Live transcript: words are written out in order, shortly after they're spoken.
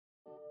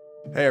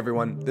Hey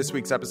everyone, this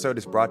week's episode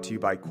is brought to you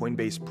by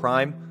Coinbase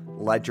Prime,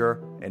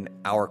 Ledger, and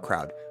Our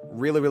Crowd.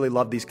 Really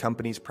love these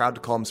companies, proud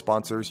to call them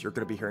sponsors. You're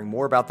going to be hearing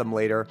more about them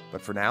later,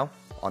 but for now,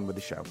 on with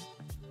the show.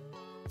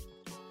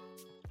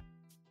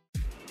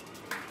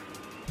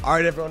 All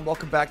right, everyone,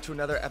 welcome back to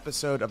another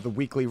episode of the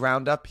Weekly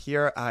Roundup.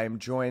 Here I am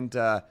joined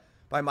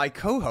by my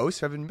co-host,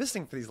 who I've been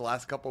missing for these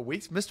last couple of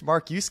weeks, Mr.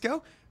 Mark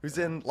Yusko, who's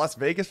in Las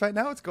Vegas right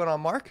now. What's going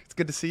on, Mark? It's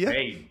good to see you.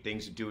 Hey,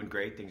 things are doing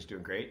great.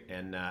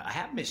 And I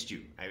have missed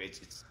you. I mean,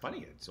 it's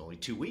funny. It's only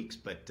 2 weeks,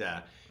 but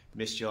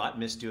missed you a lot.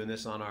 Missed doing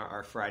this on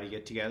our Friday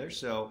get-together.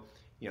 So,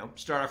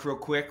 start off real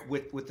quick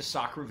with the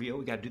sock reveal.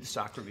 We got to do the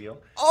sock reveal.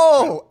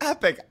 Oh,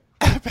 epic.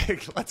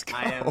 Let's go.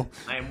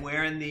 I am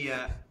wearing the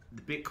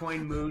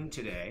Bitcoin moon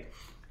today.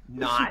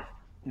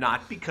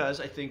 Not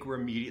because I think we're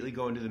immediately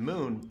going to the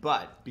moon,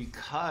 but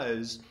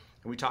because,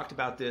 and we talked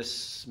about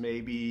this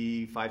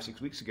maybe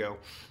 5-6 weeks ago,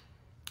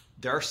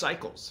 there are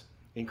cycles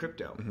in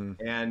crypto. Mm-hmm.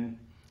 And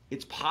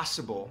it's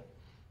possible,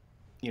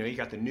 you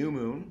got the new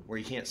moon where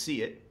you can't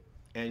see it,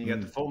 and you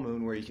got the full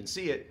moon where you can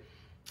see it.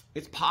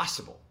 It's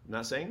possible. I'm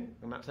not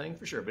saying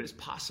for sure, but it's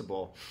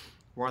possible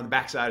we're on the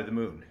backside of the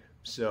moon.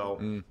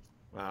 So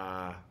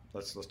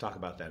let's talk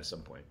about that at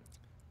some point.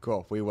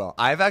 Cool, we will.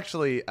 I've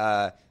actually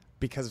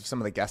because of some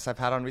of the guests I've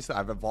had on recently,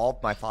 I've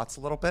evolved my thoughts a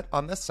little bit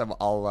on this. So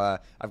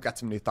I've got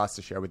some new thoughts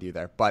to share with you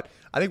there. But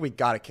I think we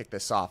got to kick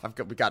this off.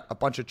 We got a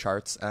bunch of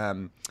charts,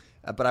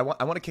 but I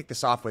want to kick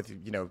this off with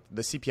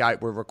the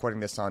CPI. We're recording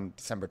this on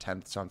December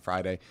 10th, so on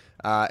Friday,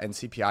 and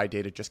CPI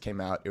data just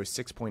came out. It was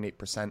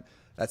 6.8%.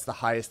 That's the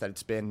highest that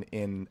it's been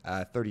in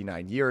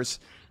 39 years.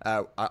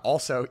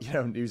 Also,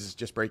 news is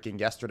just breaking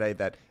yesterday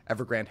that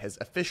Evergrande has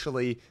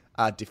officially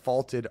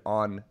defaulted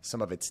on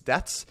some of its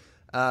debts.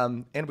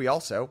 And we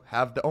also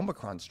have the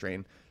Omicron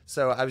strain.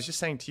 So I was just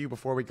saying to you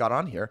before we got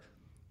on here,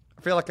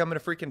 I feel like I'm in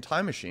a freaking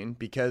time machine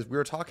because we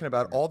were talking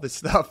about all this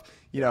stuff,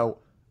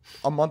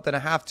 a month and a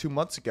half, 2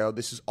 months ago.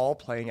 This is all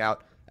playing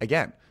out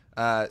again.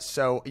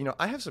 So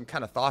I have some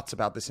kind of thoughts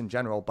about this in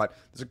general, but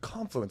there's a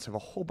confluence of a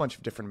whole bunch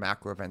of different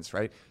macro events,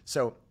 right?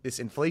 So this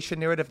inflation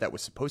narrative that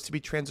was supposed to be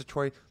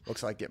transitory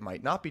looks like it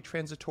might not be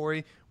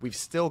transitory. We've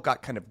still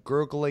got kind of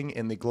gurgling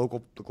in the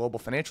global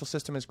financial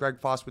system, as Greg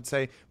Foss would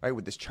say, right,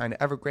 with this China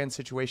Evergrande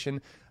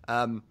situation.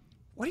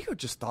 What are your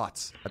just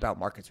thoughts about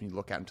markets when you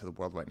look out into the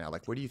world right now?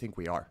 Like, where do you think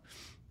we are?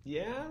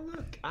 Yeah,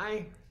 look,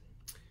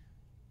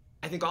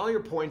 I think all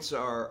your points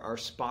are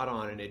spot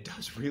on, and it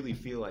does really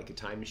feel like a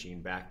time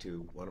machine back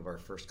to one of our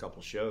first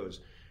couple shows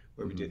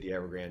where we did the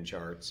Evergrande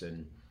charts.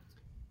 And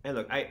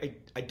look,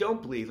 I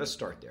don't believe, let's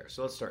start there.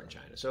 So let's start in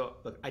China. So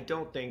look, I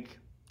don't think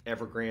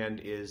Evergrande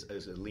is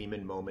a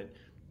Lehman moment,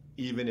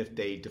 even if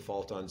they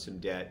default on some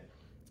debt.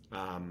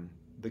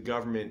 The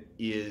government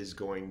is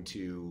going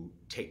to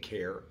take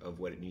care of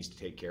what it needs to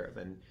take care of.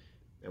 And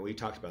we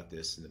talked about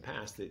this in the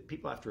past, that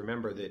people have to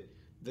remember that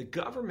the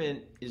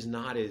government is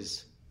not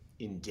as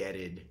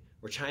indebted,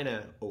 or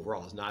China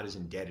overall is not as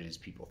indebted as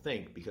people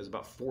think, because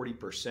about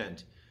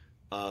 40%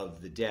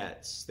 of the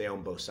debts, they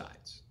own both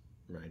sides,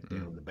 right? They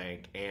own the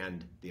bank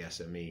and the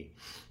SOE.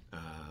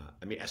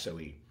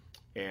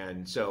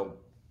 And so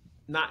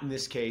not in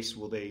this case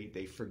will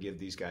they forgive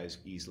these guys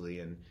easily.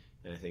 And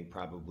I think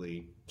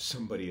probably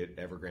somebody at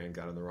Evergrande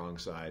got on the wrong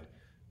side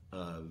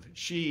of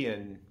Xi,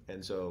 and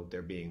so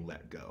they're being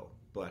let go.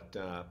 But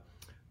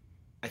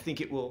I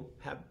think it will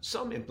have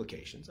some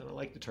implications, and I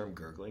like the term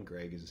gurgling.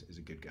 Greg is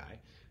a good guy.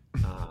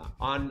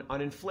 On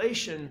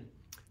inflation,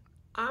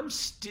 I'm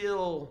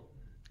still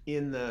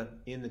in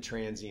the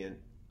transient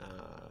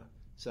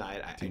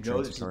side. I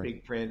know this is a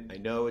big print. I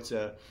know it's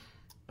a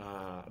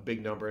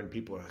big number, and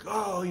people are like,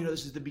 "Oh,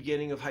 this is the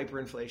beginning of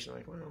hyperinflation." I'm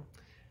like, well,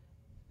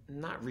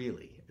 not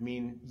really. I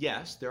mean,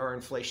 yes, there are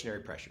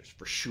inflationary pressures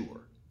for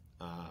sure.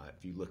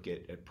 If you look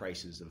at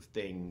prices of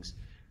things.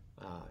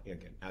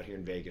 Again, out here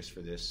in Vegas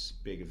for this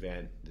big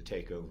event, the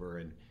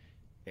takeover,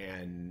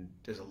 and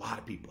there's a lot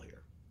of people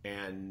here,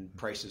 and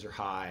prices are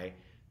high,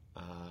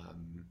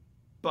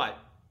 but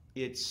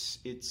it's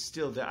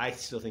still that I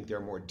still think there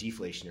are more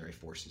deflationary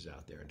forces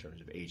out there in terms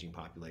of aging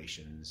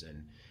populations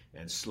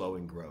and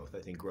slowing growth.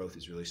 I think growth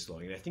is really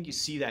slowing, and I think you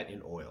see that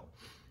in oil.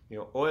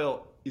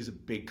 Oil is a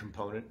big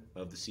component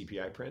of the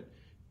CPI print,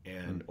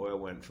 and oil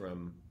went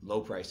from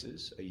low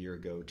prices a year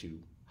ago to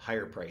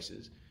higher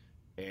prices.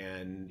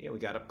 And we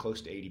got up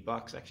close to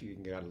 $80. Actually,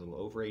 we got a little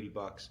over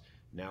 $80.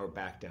 Now we're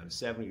back down to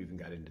 70. We even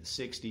got into the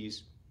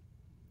 60s.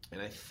 And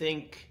I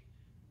think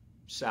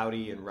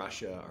Saudi and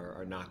Russia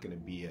are not going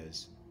to be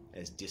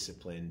as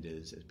disciplined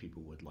as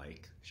people would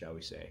like, shall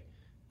we say.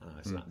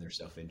 It's not in their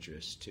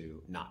self-interest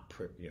to not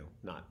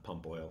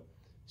pump oil.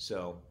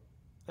 So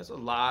that's a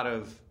lot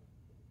of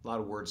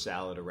word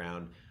salad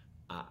around.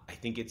 I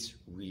think it's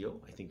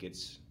real. I think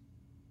it's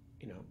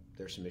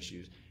there's some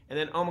issues. And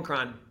then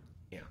Omicron.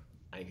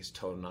 I think it's a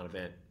total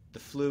non-event. The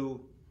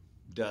flu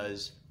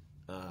does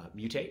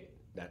mutate.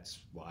 That's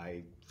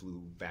why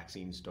flu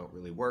vaccines don't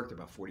really work. They're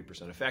about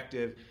 40%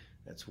 effective.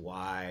 That's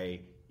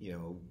why,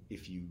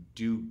 if you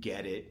do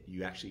get it,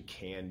 you actually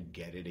can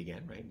get it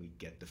again, right? We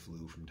get the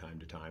flu from time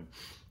to time.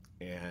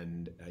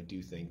 And I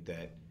do think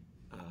that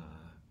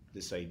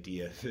this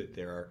idea that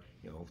there are,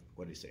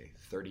 what do you say,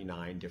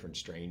 39 different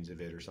strains of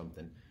it or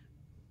something,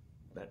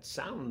 that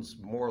sounds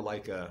more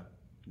like a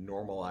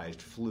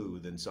normalized flu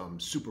than some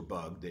super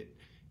bug that,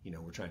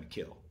 we're trying to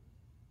kill.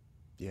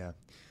 Yeah.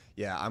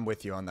 Yeah, I'm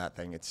with you on that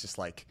thing. It's just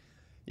like,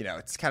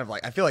 it's kind of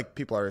like, I feel like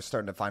people are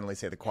starting to finally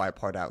say the quiet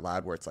part out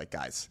loud where it's like,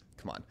 guys,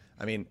 come on.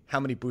 I mean, how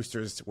many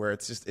boosters where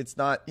it's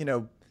not,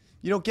 you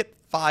don't get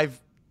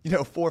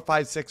 4,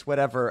 5, 6,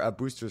 whatever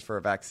boosters for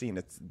a vaccine.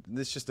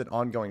 It's just an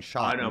ongoing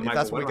shot. I know, if Michael,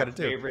 that's what one we got of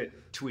to my do.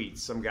 favorite tweets,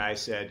 some guy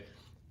said,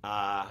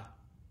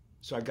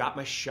 so I got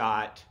my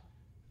shot,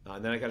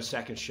 and then I got a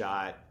second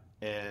shot,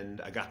 and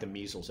I got the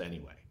measles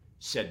anyway.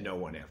 Said no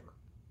one ever.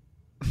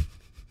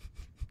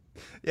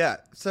 Yeah,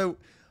 so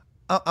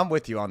I'm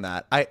with you on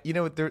that.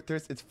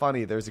 It's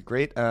funny. There's a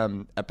great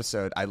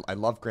episode. I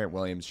love Grant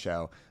Williams'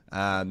 show,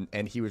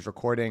 and he was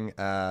recording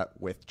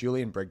with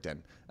Julian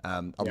Brigden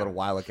a little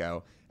while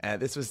ago. And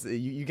this was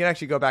you can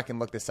actually go back and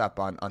look this up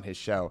on his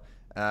show.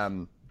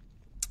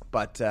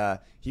 But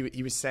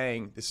he was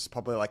saying, this is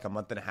probably like a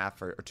month and a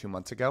half or 2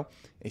 months ago.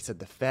 And he said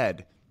the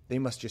Fed, they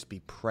must just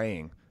be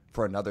praying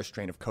for another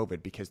strain of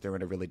COVID because they're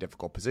in a really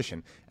difficult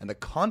position. And the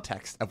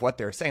context of what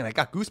they're saying, I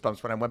got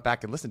goosebumps when I went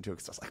back and listened to it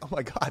because I was like, oh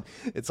my God,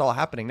 it's all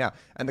happening now.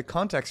 And the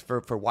context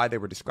for why they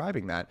were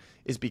describing that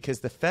is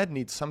because the Fed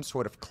needs some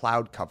sort of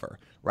cloud cover,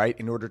 right,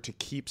 in order to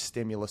keep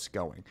stimulus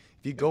going.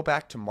 If you go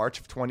back to March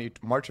of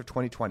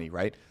 2020,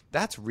 right,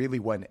 that's really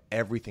when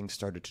everything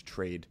started to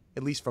trade,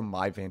 at least from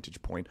my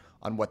vantage point,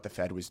 on what the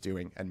Fed was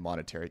doing and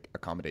monetary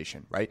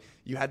accommodation, right?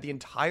 You had the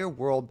entire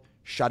world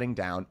shutting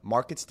down.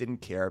 Markets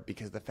didn't care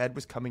because the Fed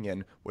was coming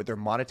in with their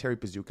monetary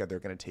bazooka. They're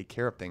going to take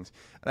care of things.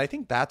 And I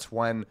think that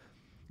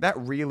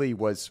really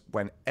was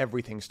when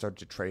everything started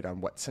to trade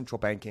on what central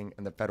banking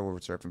and the Federal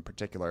Reserve in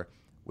particular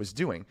was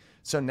doing.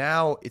 So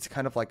now it's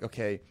kind of like,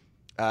 okay,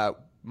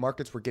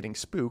 markets were getting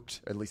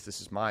spooked. At least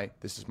this is my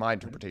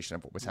interpretation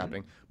of what was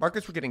happening.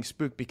 Markets were getting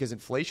spooked because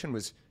inflation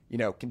was,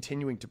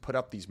 continuing to put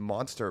up these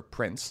monster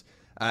prints.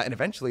 And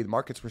eventually the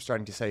markets were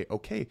starting to say,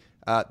 okay,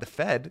 the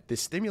Fed,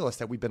 this stimulus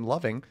that we've been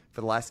loving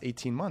for the last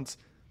 18 months,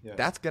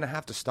 that's going to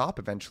have to stop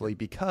eventually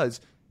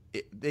because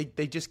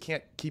they just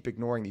can't keep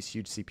ignoring these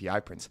huge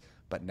CPI prints.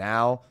 But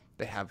now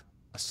they have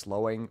a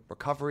slowing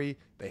recovery.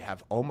 They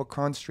have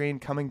Omicron strain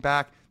coming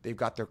back. They've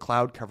got their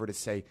cloud cover to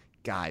say,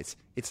 guys,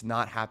 it's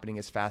not happening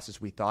as fast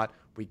as we thought.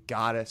 We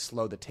got to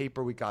slow the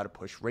taper. We got to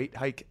push rate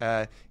hike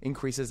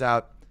increases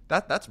out.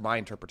 That's my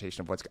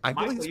interpretation of what's. I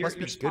feel like this must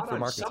be good for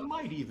markets. Some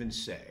might even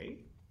say,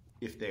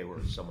 if they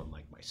were someone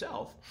like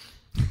myself,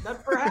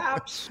 that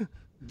perhaps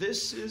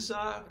this is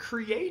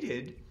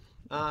created,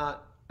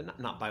 not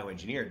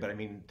bioengineered, but I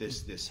mean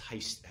this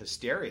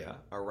hysteria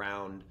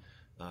around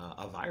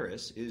a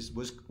virus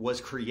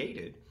was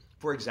created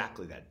for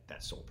exactly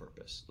that sole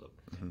purpose. Look,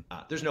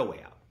 there's no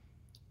way out.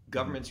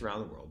 Governments around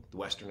the world, the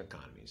Western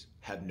economies,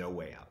 have no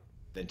way out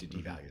than to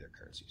devalue their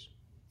currencies.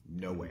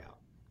 No way out.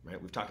 Right?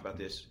 We've talked about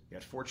this. You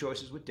have 4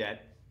 choices with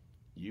debt.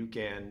 You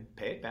can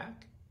pay it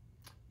back.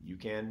 You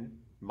can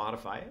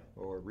modify it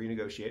or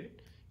renegotiate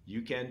it.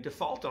 You can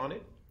default on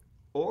it,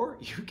 or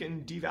you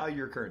can devalue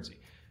your currency.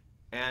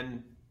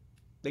 And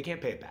they can't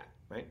pay it back,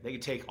 right? They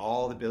could take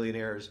all the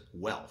billionaires'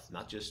 wealth,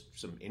 not just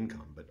some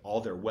income, but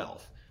all their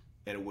wealth,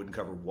 and it wouldn't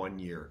cover 1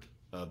 year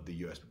of the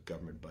U.S.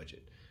 government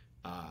budget.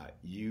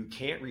 You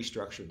can't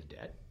restructure the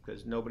debt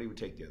because nobody would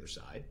take the other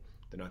side.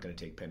 They're not going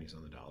to take pennies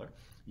on the dollar.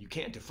 You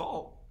can't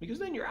default because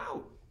then you're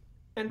out.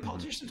 And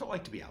politicians don't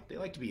like to be out. They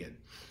like to be in.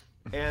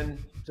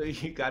 And so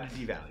you got to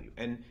devalue.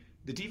 And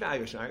the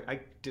devaluation,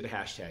 I did a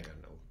hashtag, I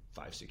don't know,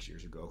 5, 6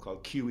 years ago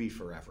called QE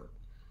forever.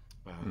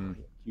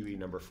 QE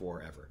number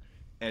 4 ever.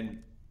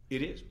 And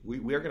it is. We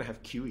are going to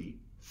have QE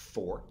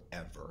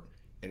forever.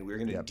 And we're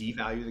going to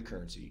devalue the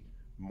currency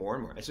more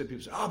and more. I said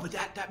people say, oh, but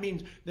that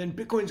means then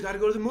Bitcoin's got to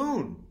go to the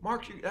moon.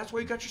 Mark, that's why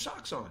you got your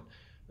socks on.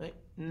 Like,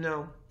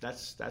 no,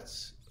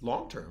 that's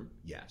long term,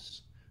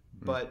 yes.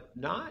 But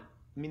not,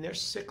 I mean,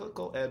 there's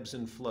cyclical ebbs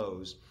and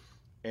flows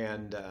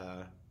and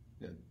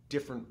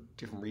different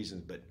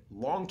reasons, but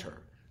long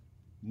term,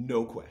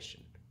 no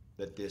question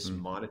that this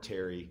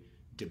monetary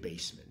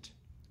debasement,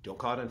 don't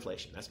call it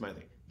inflation, that's my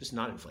thing. This is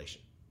not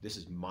inflation. This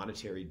is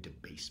monetary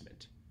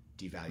debasement,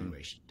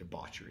 devaluation,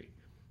 debauchery.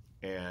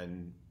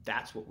 And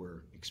that's what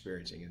we're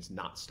experiencing. It's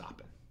not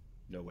stopping.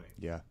 No way.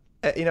 Yeah.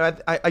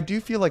 I do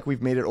feel like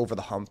we've made it over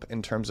the hump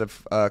in terms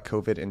of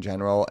COVID in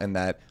general, and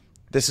that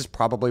this is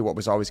probably what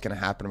was always going to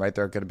happen, right?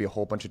 There are going to be a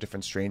whole bunch of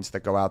different strains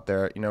that go out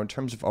there. In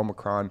terms of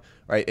Omicron,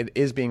 right, it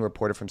is being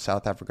reported from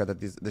South Africa that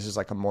this is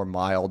like a more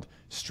mild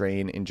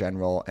strain in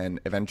general,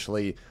 and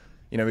eventually,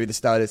 maybe the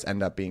status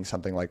end up being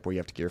something like where you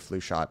have to get your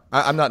flu shot.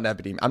 I'm not an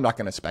epidemiologist. I'm not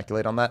going to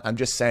speculate on that. I'm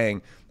just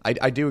saying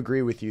I do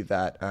agree with you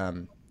that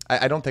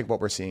I don't think what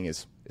we're seeing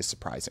is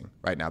surprising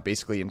right now,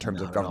 basically in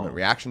terms of government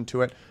reaction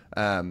to it.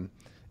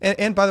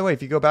 And by the way,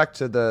 if you go back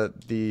to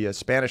the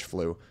Spanish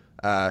flu,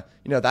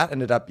 that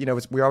ended up,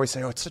 we always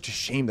say, oh, it's such a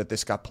shame that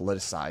this got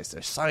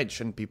politicized. Science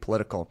shouldn't be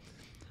political.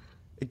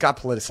 it got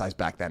politicized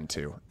back then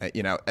too.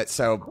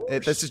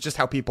 This is just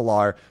how people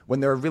are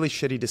when there are really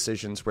shitty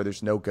decisions where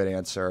there's no good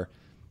answer.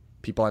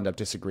 People end up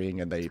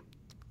disagreeing and they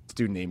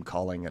do name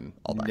calling and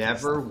all that.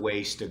 Never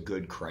waste a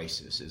good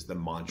crisis is the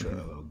mantra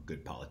of a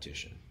good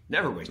politician.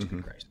 Never waste a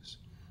good crisis.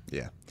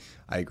 Yeah,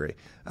 I agree.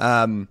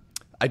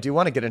 I do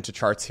want to get into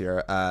charts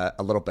here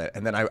a little bit,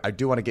 and then I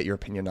do want to get your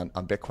opinion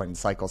on Bitcoin and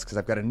cycles because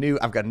I've got a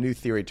new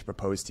theory to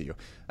propose to you.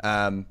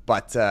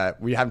 But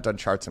we haven't done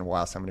charts in a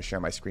while, so I'm going to share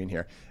my screen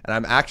here. And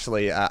I'm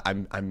actually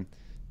I'm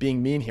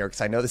being mean here because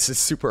I know this is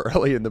super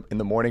early in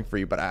the morning for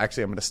you, but I'm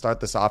going to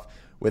start this off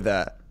with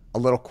a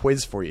little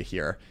quiz for you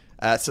here.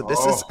 So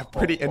this is a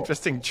pretty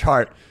interesting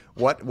chart.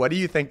 What do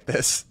you think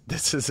this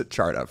is a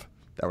chart of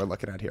that we're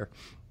looking at here?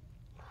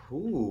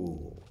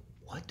 Ooh,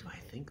 what do I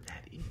think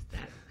that is?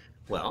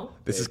 Well,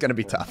 this is going to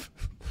be tough.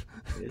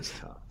 It is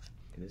tough.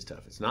 It is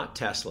tough. It's not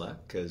Tesla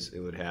because it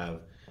would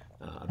have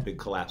a big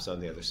collapse on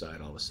the other side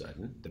all of a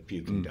sudden. The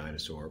puking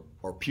dinosaur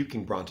or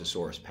puking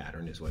brontosaurus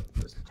pattern is what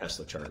the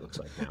Tesla chart looks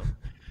like now.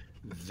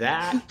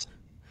 That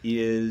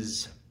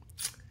is,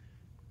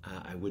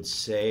 I would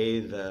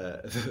say,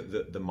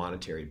 the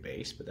monetary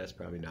base, but that's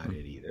probably not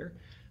it either.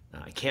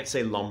 I can't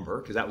say lumber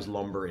because that was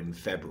lumber in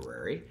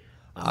February.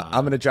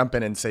 I'm going to jump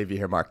in and save you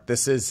here, Mark.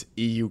 This is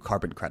EU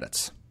carbon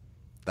credits.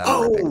 That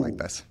are ripping like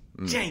this.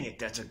 Dang it,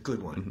 that's a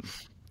good one.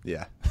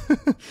 Yeah.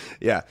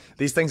 Yeah,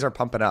 these things are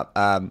pumping up.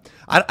 I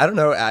don't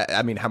know,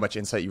 I mean, how much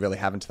insight you really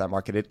have into that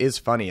market. It is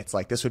funny. It's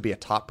like this would be a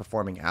top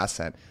performing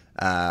asset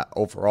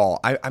overall.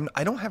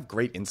 I don't have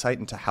great insight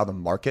into how the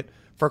market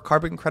for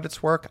carbon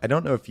credits work. I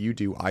don't know if you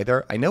do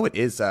either. I know it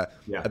is a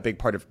big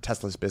part of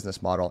Tesla's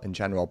business model in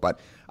general, but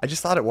I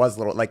just thought it was a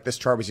little, like this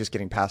chart was just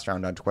getting passed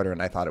around on Twitter,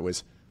 and I thought it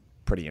was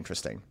pretty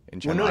interesting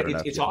in general. Well,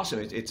 no, it's awesome.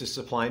 It's a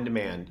supply and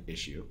demand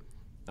issue.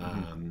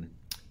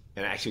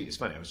 And actually, it's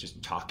funny. I was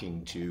just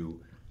talking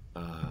to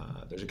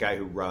there's a guy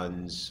who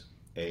runs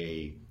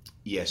a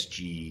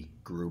ESG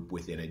group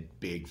within a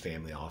big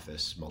family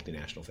office,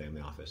 multinational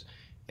family office,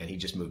 and he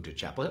just moved to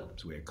Chapel Hill.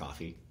 So we had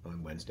coffee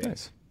on Wednesday,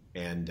 nice.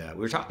 And we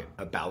were talking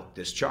about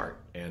this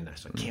chart. And I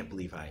said, I can't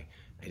believe I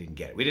didn't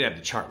get it. We didn't have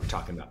the chart. We're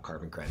talking about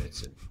carbon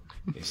credits, and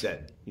he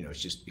said, it's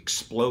just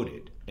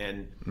exploded,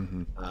 and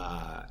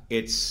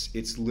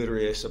it's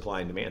literally a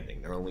supply and demand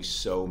thing. There are only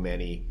so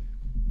many,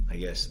 I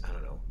guess, I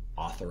don't know,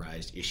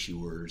 authorized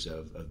issuers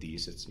of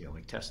these. It's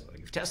like Tesla.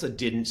 Like if Tesla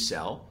didn't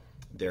sell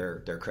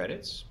their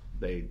credits,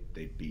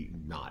 they'd be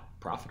not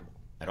profitable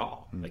at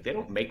all. Like they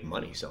don't make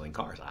money selling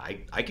cars.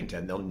 I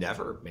contend they'll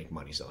never make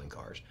money selling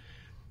cars.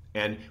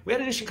 And we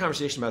had an interesting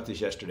conversation about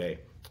this yesterday.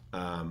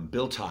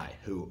 Bill Tai,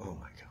 who, oh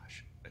my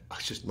gosh, I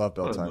just love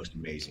Bill Tai. One of the most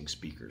amazing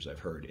speakers I've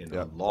heard in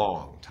a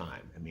long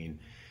time. I mean,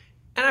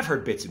 and I've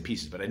heard bits and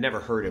pieces, but I never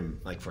heard him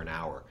like for an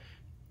hour.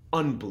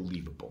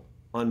 Unbelievable.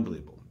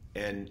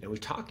 And we're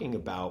talking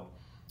about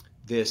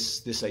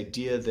this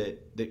idea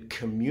that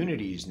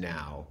communities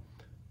now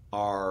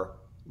are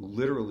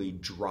literally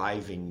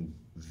driving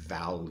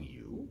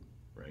value,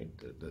 right?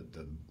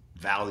 The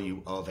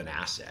value of an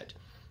asset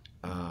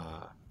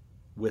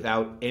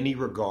without any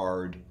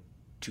regard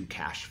to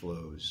cash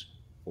flows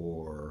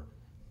or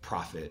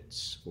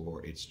profits,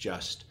 or it's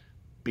just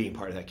being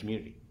part of that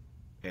community.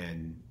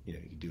 And you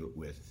can do it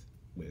with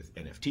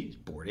NFTs,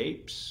 Bored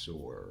Apes,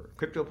 or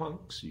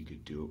CryptoPunks. You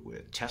could do it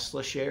with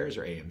Tesla shares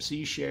or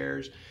AMC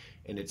shares.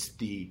 And it's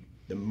the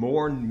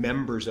more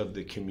members of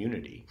the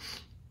community,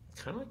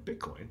 kind of like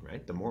Bitcoin,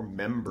 right? The more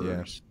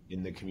members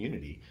in the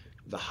community,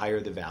 the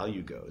higher the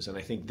value goes. And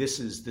I think this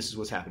is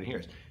what's happening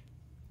here.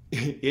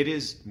 It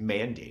is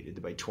mandated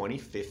that by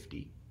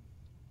 2050,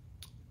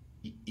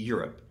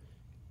 Europe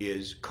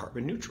is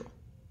carbon neutral,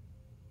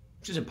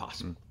 which is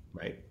impossible,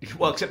 right?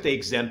 Well, except they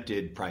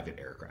exempted private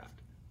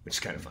aircraft, which is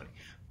kind of funny.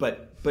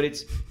 But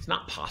it's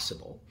not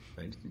possible,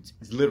 right?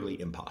 It's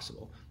literally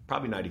impossible.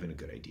 Probably not even a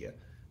good idea.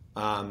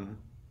 I'm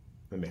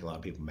going to make a lot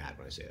of people mad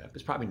when I say that. But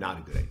it's probably not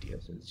a good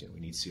idea since we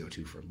need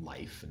CO2 for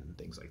life and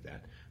things like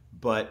that.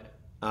 But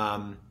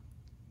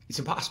it's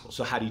impossible.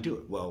 So how do you do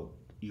it? Well,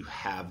 you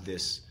have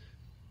this,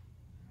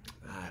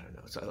 I don't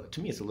know. So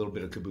to me, it's a little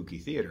bit of kabuki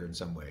theater in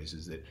some ways.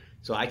 Is that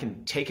so I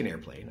can take an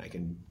airplane, I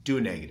can do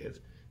a negative,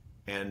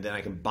 and then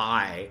I can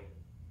buy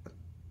a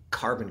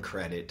carbon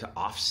credit to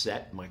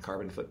offset my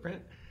carbon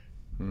footprint.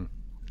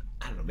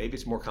 I don't know. Maybe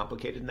it's more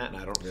complicated than that, and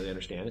I don't really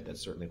understand it. That's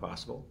certainly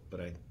possible.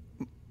 But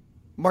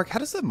Mark, how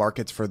does the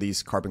markets for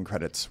these carbon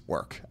credits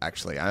work?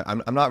 Actually,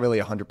 I'm not really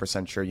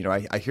 100% sure.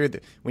 I hear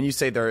that when you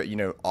say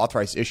they're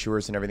authorized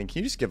issuers and everything. Can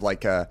you just give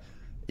like a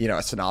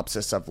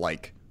synopsis of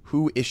like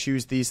who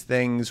issues these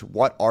things?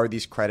 What are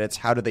these credits?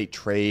 How do they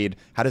trade?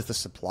 How does the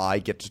supply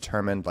get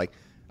determined? Like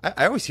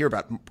I always hear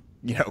about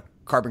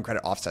carbon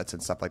credit offsets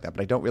and stuff like that,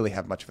 but I don't really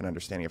have much of an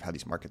understanding of how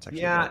these markets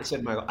actually work. I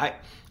said, Michael,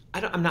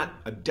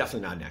 I'm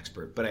definitely not an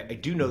expert, but I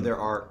do know there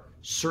are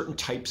certain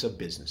types of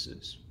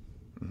businesses,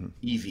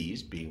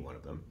 EVs being one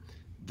of them,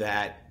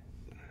 that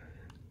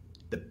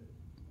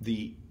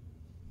the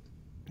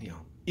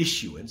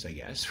issuance, I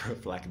guess,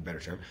 for lack of a better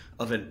term,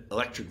 of an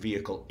electric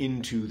vehicle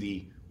into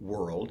the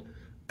world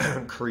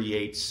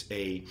creates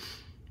a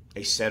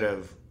a set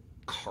of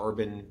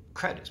carbon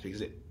credits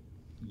because it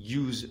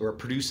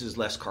produces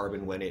less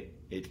carbon when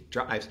it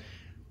drives.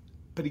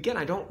 But again,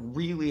 I don't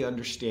really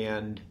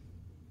understand,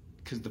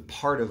 because the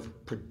part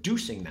of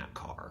producing that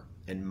car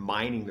and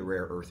mining the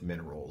rare earth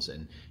minerals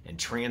and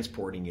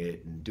transporting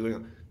it and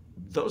doing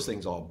those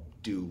things all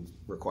do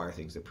require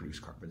things that produce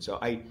carbon. So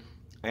I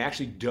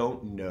actually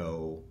don't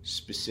know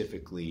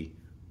specifically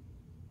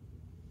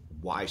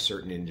why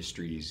certain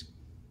industries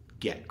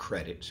get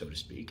credit, so to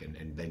speak, and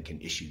then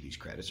can issue these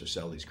credits or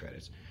sell these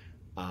credits.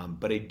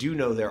 But I do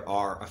know there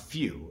are a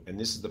few, and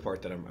this is the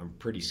part that I'm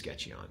pretty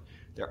sketchy on.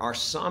 There are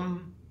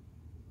some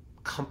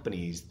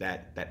companies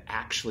that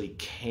actually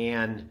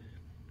can,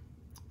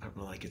 I don't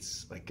know, like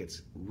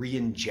it's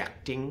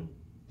re-injecting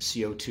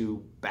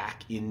CO2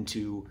 back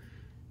into,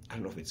 I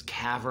don't know if it's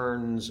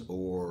caverns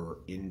or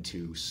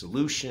into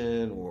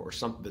solution or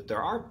something, but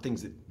there are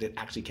things that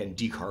actually can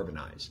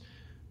decarbonize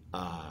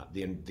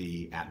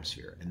the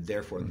atmosphere, and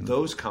therefore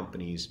those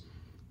companies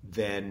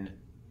then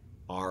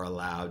are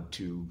allowed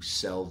to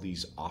sell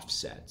these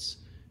offsets,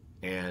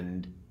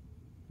 and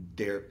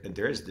there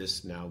is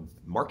this now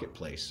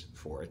marketplace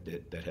for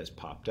it that has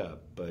popped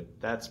up. But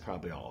that's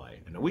probably all I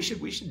know. We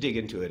should dig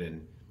into it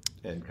and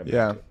come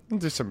back to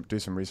it. do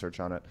some research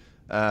on it.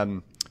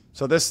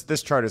 So this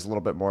chart is a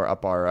little bit more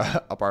up our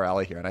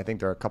alley here, and I think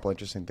there are a couple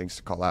interesting things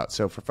to call out.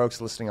 So for folks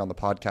listening on the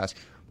podcast,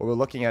 what we're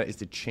looking at is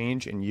the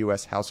change in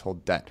U.S.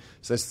 household debt.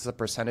 So this is a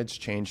percentage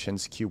change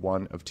since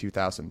Q1 of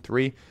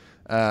 2003.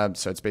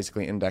 So it's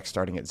basically indexed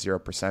starting at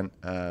 0%,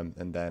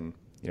 and then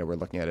we're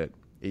looking at it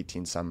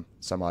 18 some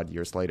odd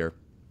years later.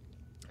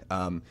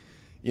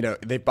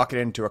 They bucket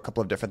it into a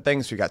couple of different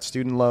things. We got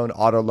student loan,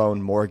 auto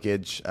loan,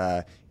 mortgage,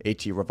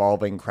 AT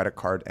revolving, credit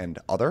card, and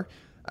other.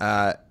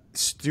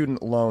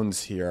 Student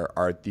loans here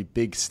are the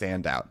big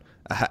standout,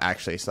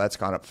 actually. So that's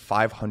gone up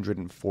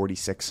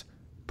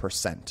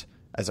 546%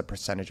 as a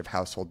percentage of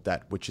household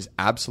debt, which is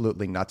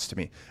absolutely nuts to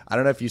me. I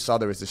don't know if you saw,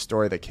 there was this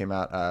story that came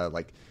out,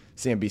 like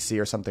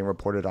CNBC or something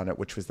reported on it,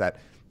 which was that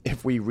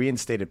if we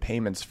reinstated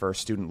payments for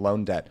student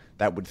loan debt,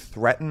 that would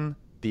threaten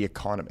the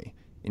economy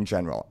in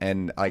general.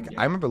 And I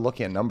remember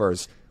looking at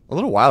numbers a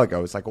little while ago,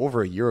 it was like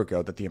over a year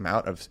ago, that the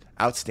amount of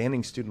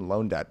outstanding student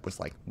loan debt was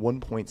like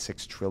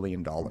 $1.6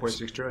 trillion or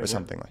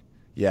something like,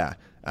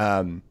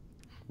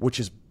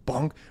 which is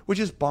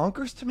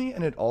bonkers to me.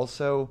 And it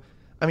also,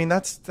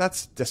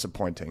 that's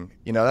disappointing.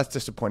 That's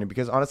disappointing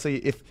because honestly,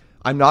 if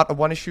I'm not a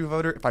one issue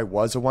voter, if I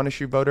was a one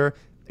issue voter,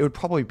 it would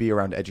probably be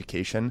around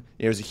education.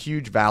 It was a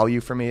huge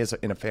value for me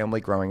in a family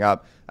growing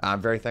up.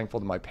 I'm very thankful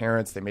to my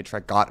parents. They made sure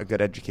I got a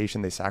good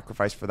education. They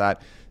sacrificed for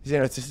that.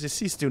 To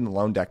see student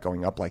loan debt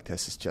going up like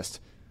this is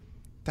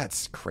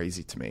that's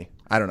crazy to me.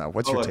 I don't know.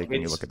 What's your take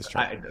when you look at this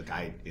chart?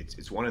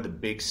 It's one of the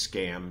big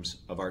scams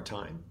of our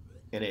time,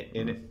 and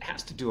it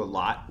has to do a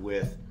lot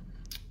with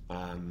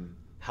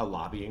how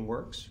lobbying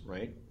works,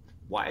 right?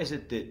 Why is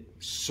it that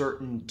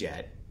certain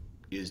debt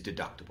is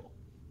deductible?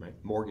 Right?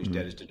 Mortgage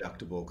debt is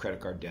deductible, credit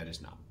card debt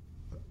is not,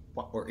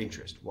 or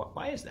interest.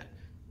 Why is that?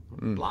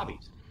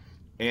 Lobbies.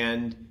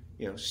 And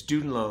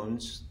student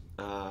loans,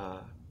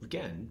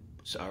 again,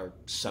 are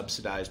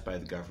subsidized by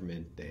the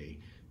government. They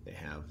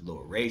have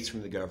lower rates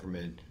from the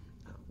government.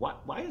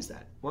 Why is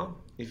that? Well,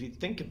 if you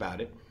think about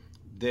it,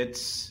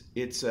 it's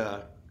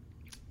a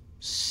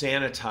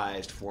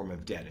sanitized form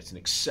of debt. It's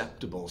an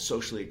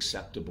socially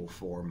acceptable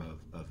form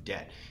of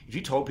debt. If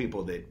you told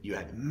people that you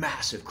had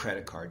massive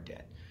credit card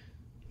debt,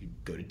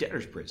 you'd go to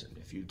debtor's prison.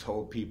 If you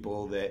told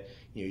people that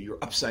you're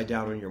upside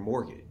down on your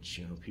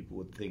mortgage, people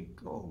would think,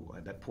 oh,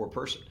 that poor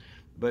person.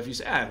 But if you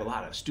say, I have a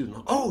lot of student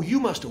loans, oh, you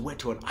must have went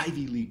to an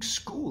Ivy League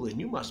school and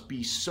you must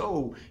be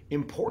so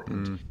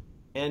important.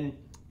 And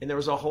there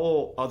was a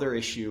whole other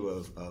issue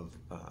of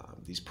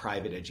these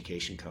private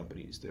education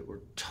companies that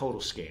were total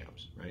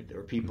scams, right? There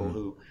were people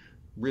who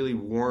really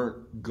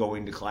weren't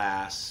going to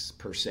class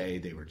per se.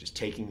 They were just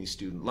taking these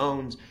student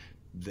loans.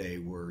 They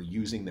were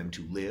using them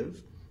to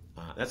live.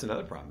 That's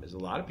another problem, is a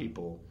lot of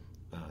people,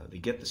 they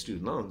get the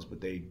student loans,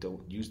 but they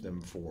don't use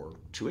them for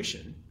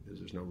tuition because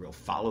there's no real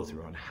follow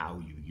through on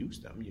how you use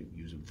them. You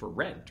use them for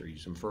rent or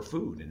use them for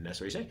food. And that's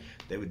what you say.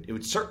 It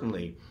would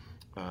certainly,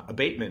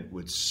 abatement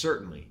would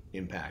certainly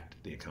impact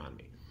the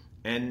economy.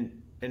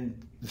 And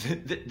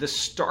the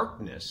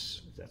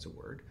starkness, if that's a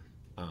word,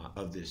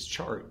 of this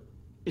chart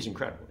is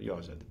incredible. You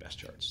always have the best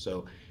charts.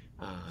 So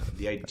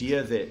the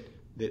idea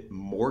that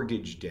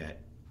mortgage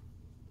debt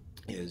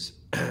is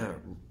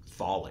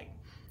falling,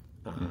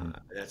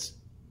 that's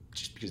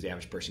just because the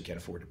average person can't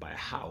afford to buy a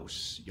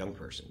house, young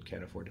person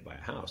can't afford to buy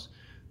a house.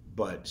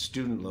 But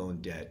student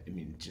loan debt,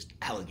 just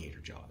alligator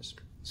jaws.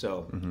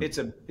 So it's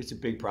a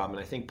big problem.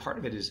 And I think part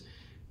of it is,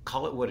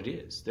 call it what it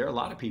is. There are a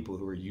lot of people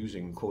who are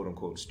using quote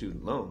unquote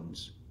student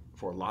loans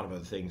for a lot of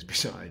other things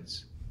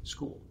besides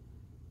school.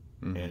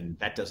 And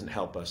that doesn't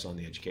help us on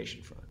the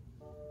education front.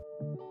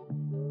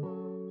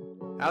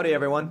 Howdy,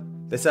 everyone.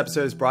 This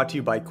episode is brought to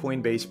you by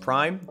Coinbase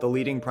Prime, the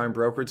leading prime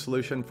brokerage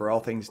solution for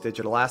all things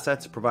digital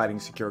assets, providing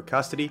secure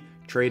custody,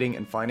 trading,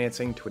 and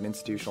financing to an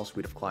institutional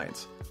suite of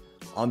clients.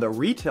 On the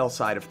retail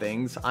side of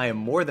things, I am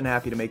more than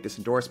happy to make this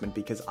endorsement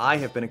because I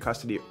have been a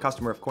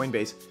customer of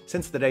Coinbase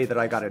since the day that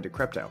I got into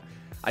crypto.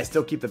 I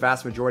still keep the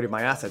vast majority of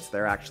my assets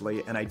there,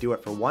 actually, and I do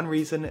it for one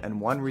reason and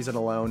one reason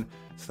alone,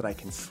 so that I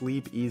can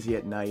sleep easy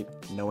at night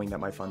knowing that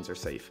my funds are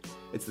safe.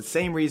 It's the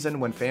same reason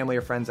when family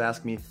or friends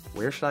ask me,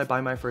 where should I buy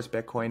my first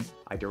Bitcoin?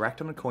 I direct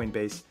them to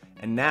Coinbase,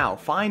 and now,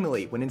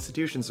 finally, when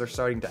institutions are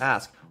starting to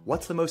ask,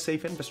 what's the most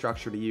safe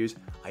infrastructure to use?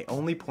 I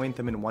only point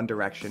them in one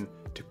direction,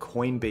 to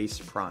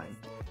Coinbase Prime.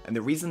 And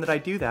the reason that I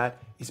do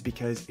that is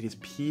because it is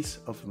peace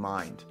of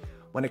mind.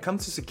 When it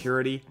comes to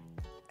security,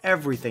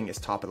 everything is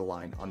top of the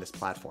line on this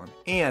platform,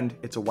 and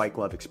it's a white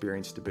glove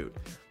experience to boot.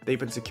 They've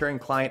been securing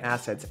client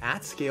assets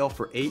at scale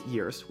for 8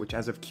 years, which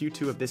as of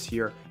Q2 of this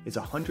year is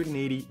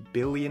 $180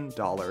 billion.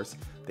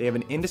 They have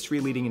an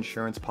industry-leading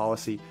insurance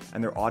policy,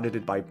 and they're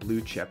audited by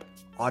Blue Chip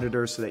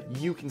auditors so that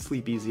you can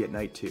sleep easy at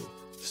night too.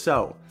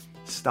 So,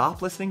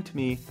 stop listening to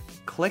me,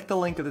 click the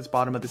link at the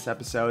bottom of this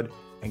episode,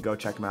 and go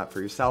check them out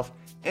for yourself.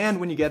 And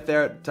when you get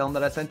there, tell them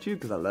that I sent you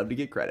because I love to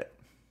get credit.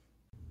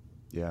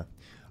 Yeah,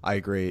 I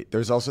agree.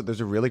 There's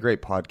a really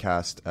great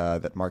podcast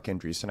that Mark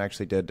Andreessen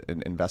actually did,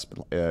 an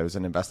investment. It was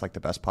an Invest Like the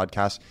Best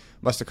podcast.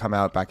 Must have come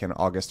out back in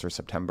August or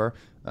September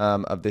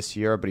of this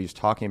year. But he was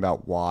talking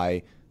about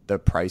why the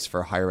price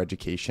for higher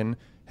education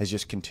has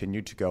just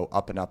continued to go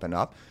up and up and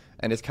up.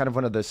 And it's kind of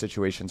one of those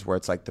situations where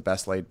it's like the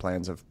best laid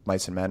plans of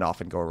mice and men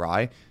often go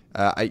awry.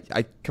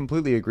 I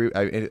completely agree.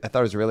 I thought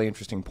it was a really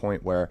interesting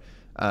point where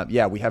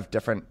we have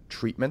different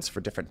treatments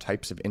for different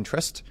types of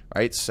interest,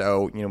 right?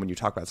 So, when you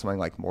talk about something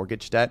like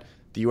mortgage debt,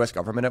 the U.S.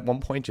 government at one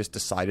point just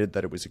decided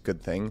that it was a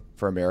good thing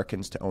for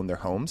Americans to own their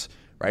homes,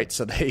 right?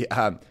 So they,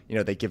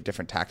 they give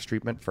different tax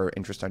treatment for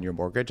interest on your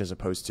mortgage as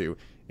opposed to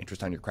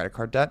interest on your credit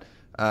card debt.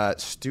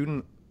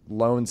 Student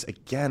loans,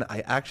 again,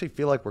 I actually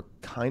feel like we're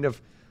kind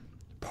of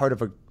part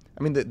of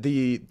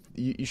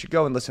you should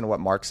go and listen to what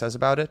Mark says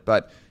about it,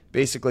 but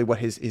basically what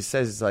he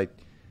says is like,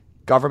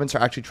 governments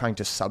are actually trying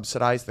to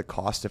subsidize the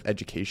cost of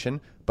education,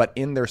 but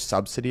in their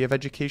subsidy of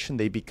education,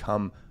 they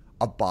become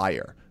a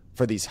buyer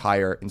for these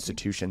higher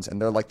institutions,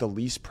 and they're like the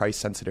least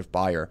price-sensitive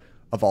buyer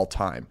of all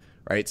time,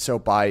 right? So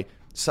by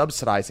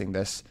subsidizing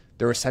this,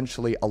 they're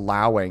essentially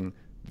allowing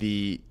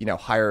the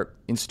higher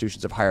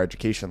institutions of higher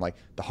education, like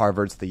the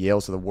Harvards, the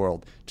Yales of the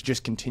world, to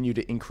just continue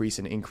to increase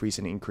and increase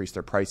and increase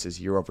their prices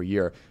year over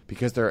year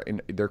because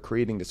they're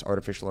creating this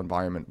artificial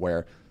environment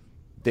where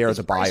they're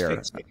the buyer.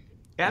 Fixing.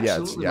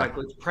 Absolutely,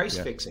 Michael. It's price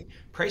fixing.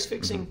 Price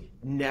fixing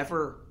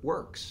never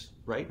works,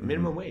 right?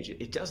 Minimum wage.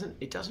 It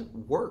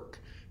doesn't work.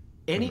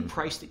 Any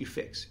price that you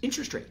fix,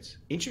 interest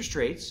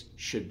rates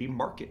should be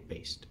market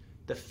based.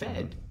 The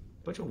Fed,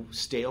 a bunch of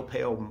stale,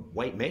 pale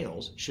white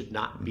males, should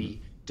not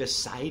be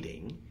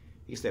deciding.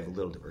 I guess they have a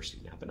little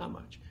diversity now, but not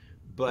much.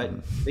 But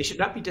they should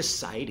not be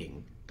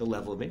deciding the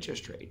level of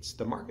interest rates.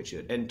 The market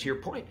should. And to your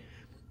point,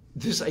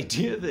 this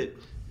idea that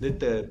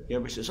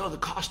everybody says, the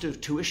cost of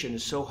tuition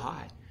is so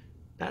high.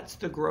 That's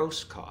the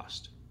gross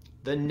cost.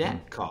 The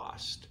net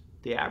cost,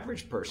 the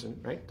average person,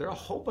 right? There are a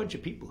whole bunch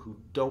of people who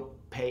don't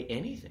pay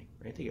anything,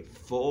 right? They get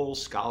full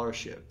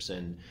scholarships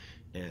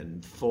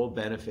and full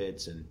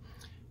benefits, and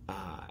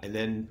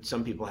then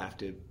some people have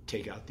to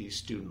take out these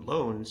student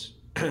loans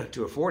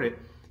to afford it.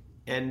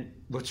 And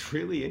what's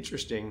really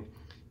interesting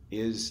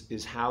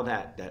is how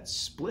that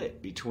split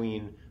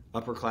between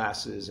upper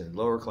classes and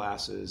lower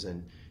classes,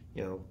 and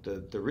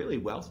the really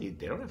wealthy,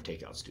 they don't have to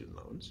take out student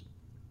loans.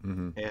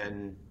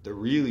 And the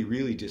really,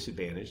 really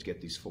disadvantaged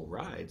get these full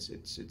rides.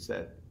 It's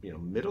that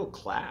middle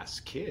class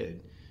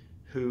kid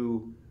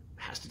who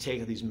has to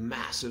take these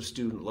massive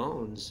student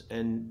loans,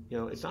 and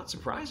it's not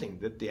surprising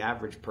that the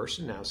average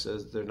person now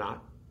says they're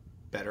not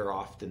better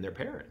off than their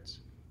parents.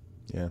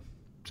 Yeah,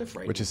 it's a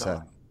frightening which is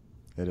thought.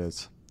 Sad. It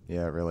is.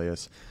 Yeah, it really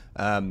is.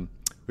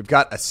 We've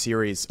got a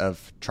series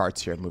of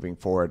charts here moving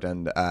forward,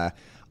 and I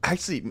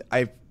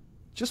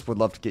just would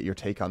love to get your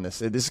take on this.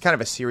 This is kind of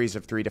a series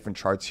of 3 different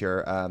charts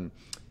here.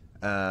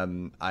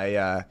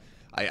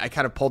 I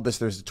kind of pulled this.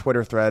 There's a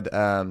Twitter thread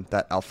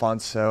that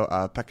Alfonso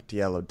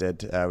Pacatiello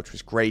did, which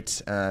was great.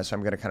 So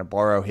I'm going to kind of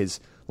borrow his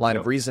line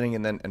of reasoning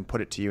and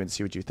put it to you and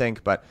see what you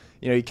think. But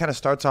he kind of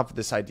starts off with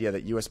this idea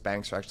that U.S.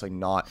 banks are actually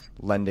not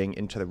lending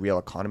into the real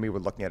economy. We're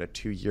looking at a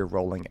 2-year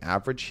rolling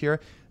average here,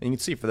 and you can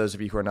see, for those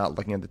of you who are not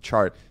looking at the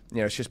chart,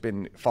 it's just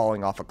been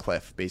falling off a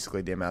cliff.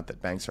 Basically, the amount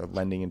that banks are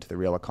lending into the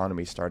real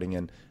economy starting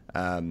in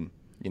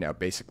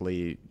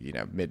basically,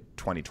 mid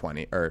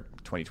 2020 or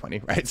 2020,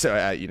 right?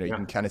 So, you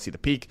can kind of see the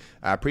peak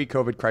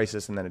pre-COVID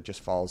crisis, and then it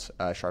just falls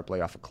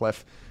sharply off a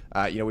cliff.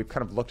 We've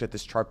kind of looked at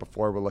this chart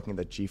before. We're looking at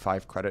the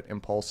G5 credit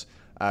impulse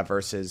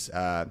versus,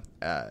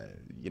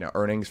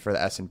 earnings for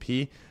the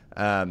S&P.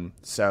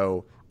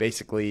 So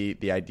basically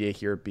the idea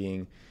here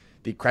being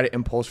the credit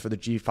impulse for the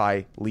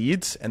G5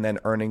 leads, and then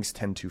earnings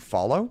tend to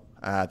follow.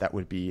 That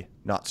would be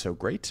not so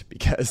great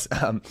because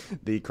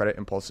the credit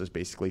impulse has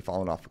basically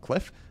fallen off a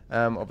cliff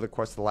over the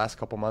course of the last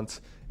couple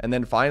months. And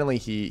then finally,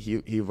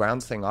 he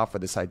rounds things off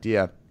with this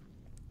idea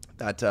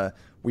that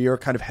we are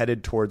kind of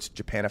headed towards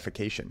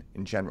Japanification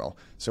in general.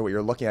 So what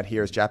you're looking at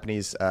here is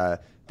Japanese,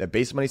 the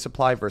base money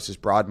supply versus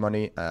broad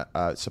money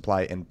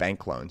supply and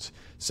bank loans.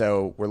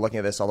 So we're looking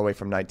at this all the way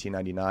from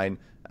 1999.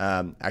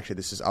 Actually,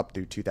 this is up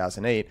through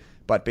 2008.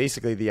 But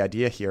basically, the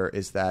idea here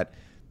is that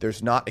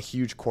there's not a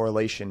huge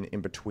correlation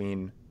in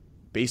between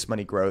base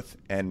money growth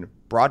and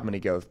broad money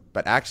growth,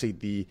 but actually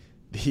the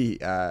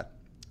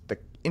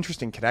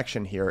interesting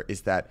connection here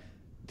is that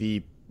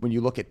when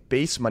you look at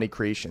base money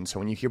creation, so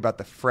when you hear about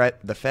the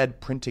Fed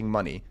printing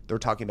money, they're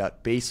talking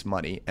about base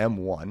money,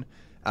 M1,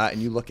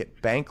 and you look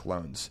at bank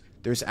loans,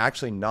 there's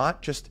actually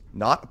not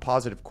a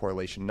positive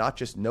correlation, not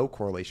just no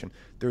correlation,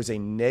 there's a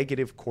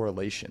negative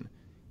correlation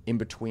in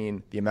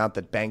between the amount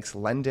that banks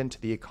lend into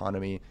the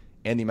economy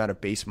and the amount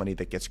of base money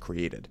that gets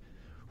created,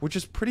 which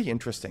is pretty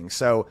interesting.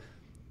 So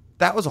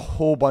that was a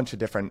whole bunch of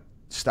different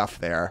stuff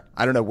there.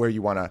 I don't know where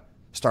you want to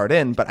start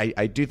in, but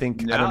I do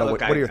think, I don't know,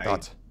 what are your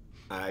thoughts?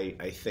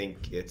 I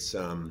think it's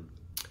a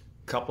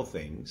couple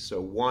things. So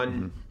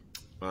one,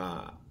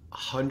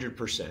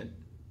 100%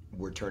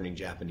 we're turning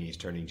Japanese.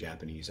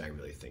 I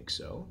really think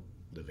so.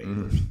 The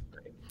vapors,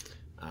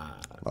 right?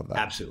 Love that.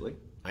 Absolutely.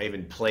 I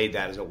even played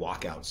that as a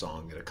walkout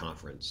song at a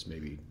conference,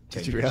 maybe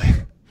 10 Did you years really?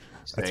 ago.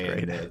 That's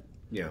great. That,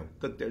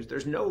 look,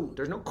 there's no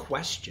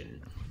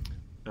question.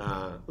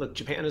 Look,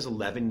 Japan is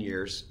 11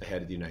 years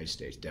ahead of the United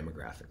States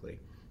demographically.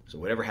 So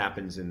whatever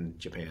happens in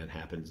Japan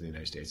happens in the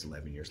United States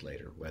 11 years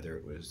later. Whether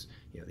it was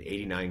the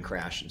 '89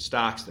 crash in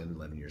stocks, then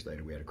 11 years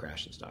later we had a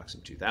crash in stocks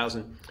in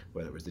 2000.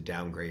 Whether it was the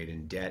downgrade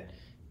in debt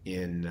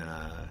in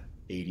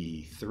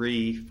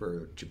 '83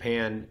 for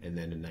Japan, and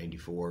then in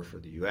 '94 for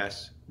the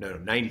U.S. No,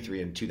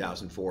 '93 and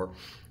 2004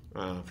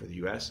 for the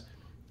U.S.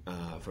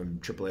 From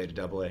AAA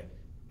to AA,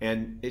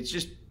 and it's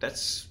just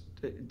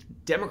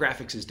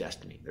demographics is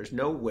destiny. There's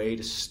no way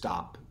to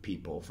stop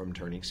people from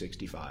turning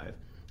 65.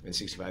 And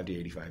 65 to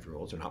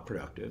 85-year-olds are not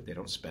productive. They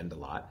don't spend a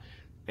lot,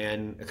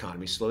 and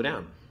economies slow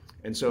down.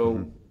 And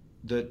so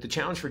the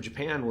challenge for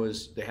Japan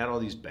was they had all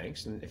these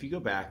banks. And if you go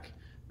back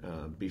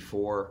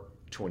before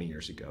 20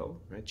 years ago,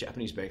 right,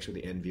 Japanese banks were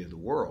the envy of the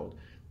world.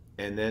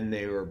 And then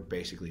they were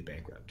basically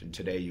bankrupt. And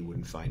today you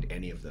wouldn't find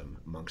any of them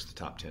amongst the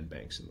top 10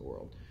 banks in the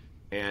world.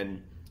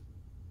 And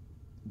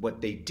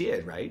what they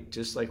did, right,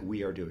 just like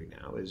we are doing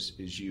now,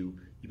 is you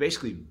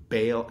basically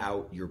bail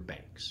out your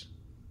banks.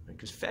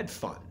 Because Fed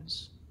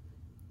funds...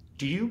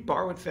 Do you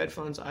borrow at Fed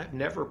funds? I've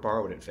never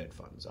borrowed at Fed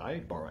funds.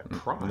 I borrow at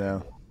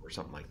Prime or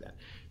something like that.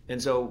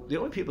 And so the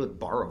only people that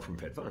borrow from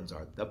Fed funds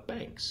are the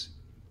banks.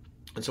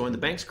 And so when the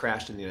banks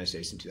crashed in the United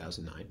States in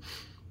 2009,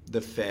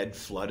 the Fed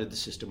flooded the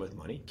system with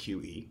money,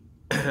 QE,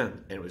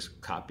 and it was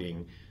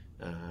copying.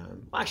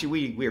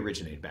 Actually, we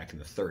originated back in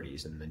the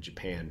 30s, and then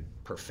Japan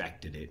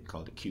perfected it,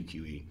 called it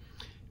QQE.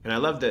 And I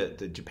love the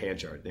Japan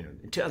chart.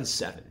 In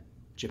 2007,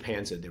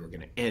 Japan said they were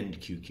going to end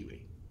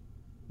QQE.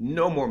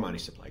 No more money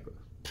supply growth.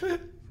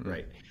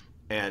 Right.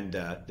 And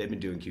they've been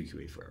doing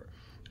QQE forever.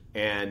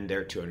 And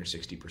they're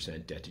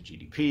 260% debt to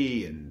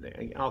GDP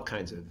and all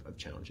kinds of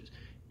challenges.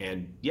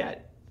 And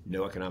yet,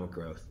 no economic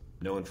growth,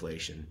 no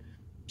inflation,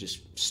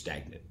 just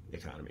stagnant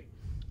economy.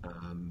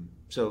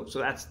 So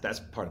that's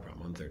part of the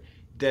problem. Third.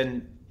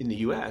 Then in the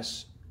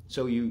U.S.,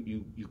 so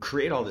you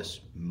create all this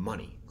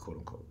money, quote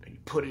unquote, and you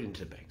put it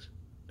into the banks.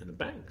 And the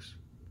banks,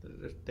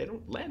 they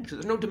don't lend because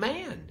there's no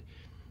demand.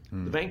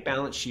 The bank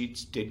balance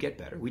sheets did get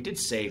better. We did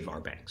save our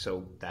bank,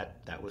 so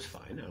that was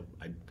fine.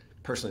 I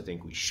personally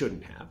think we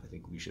shouldn't have. I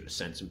think we should have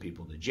sent some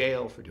people to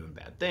jail for doing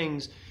bad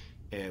things,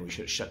 and we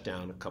should have shut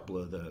down a couple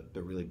of the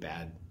really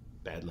bad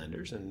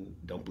lenders, and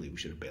don't believe we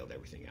should have bailed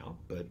everything out.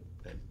 But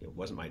it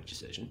wasn't my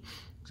decision.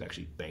 It was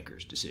actually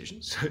bankers'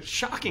 decisions. So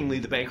shockingly,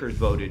 the bankers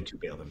voted to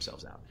bail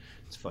themselves out.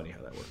 It's funny how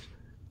that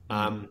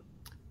works.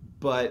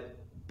 But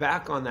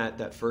back on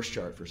that first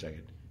chart for a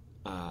second.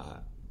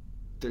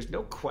 There's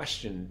no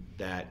question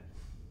that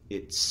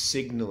it's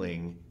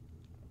signaling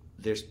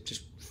there's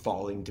just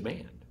falling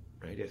demand,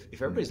 right? If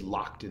everybody's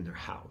locked in their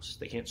house,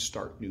 they can't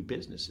start new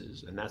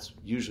businesses. And that's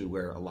usually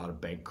where a lot of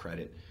bank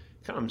credit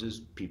comes, is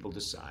people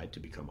decide to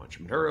become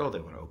entrepreneurial. They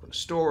want to open a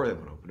store. They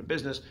want to open a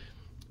business.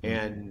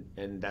 And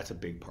that's a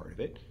big part of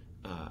it.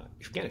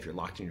 If you're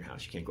locked in your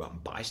house, you can't go out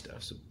and buy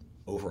stuff. So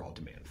overall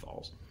demand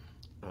falls.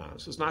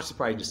 So it's not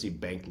surprising to see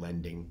bank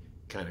lending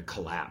kind of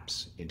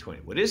collapse in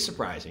 20. What is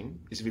surprising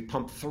is if you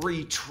pump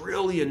 $3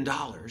 trillion,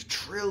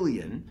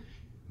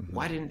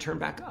 why didn't it turn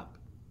back up?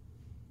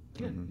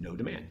 Again, no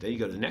demand. Then you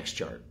go to the next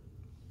chart.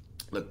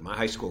 Look, my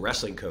high school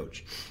wrestling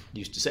coach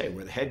used to say,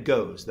 where the head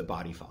goes, the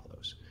body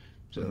follows.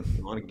 So if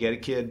you want to get a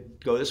kid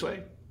go this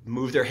way,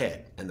 move their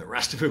head, and the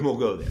rest of him will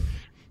go there.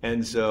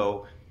 And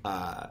so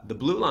the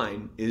blue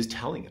line is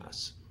telling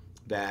us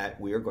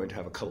that we are going to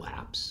have a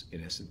collapse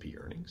in S&P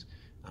earnings.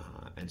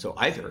 And so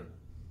either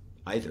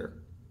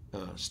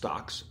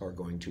stocks are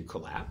going to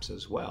collapse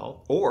as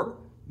well, or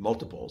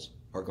multiples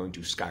are going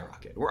to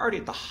skyrocket. We're already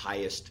at the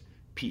highest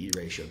PE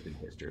ratio in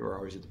history. We're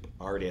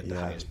already at the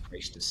highest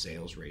price to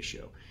sales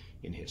ratio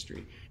in history.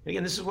 And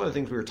again, this is one of the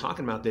things we were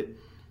talking about, that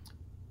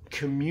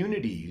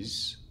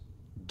communities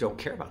don't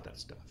care about that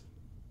stuff.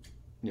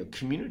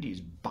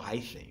 communities buy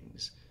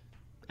things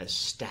as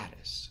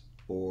status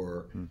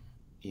or,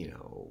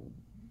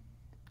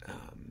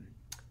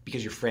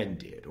 because your friend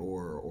did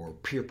or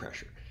peer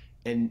pressure.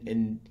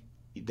 And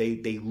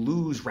they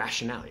lose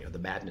rationality, the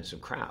madness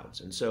of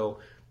crowds. And so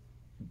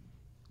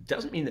it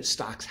doesn't mean that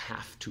stocks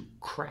have to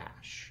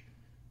crash.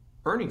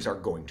 Earnings are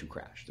going to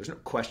crash. There's no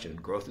question.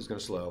 Growth is going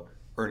to slow.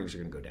 Earnings are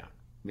going to go down.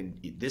 I mean,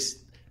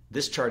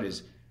 this chart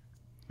is,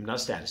 I'm not a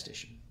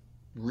statistician,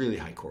 really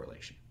high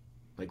correlation,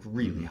 like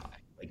really high,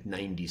 like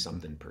 90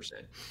 something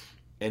percent.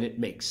 And it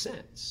makes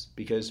sense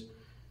because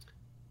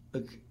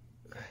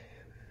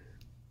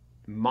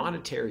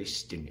monetary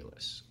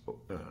stimulus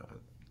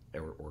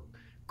or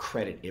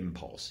credit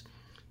impulse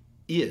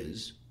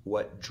is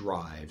what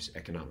drives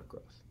economic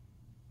growth,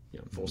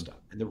 full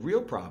stop. And the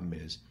real problem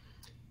is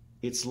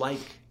it's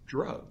like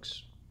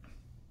drugs.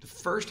 The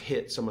first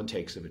hit someone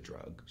takes of a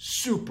drug,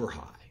 super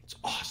high. It's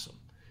awesome.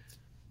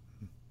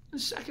 The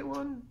second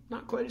one,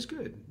 not quite as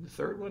good. The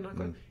third one, not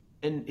quite.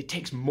 And it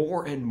takes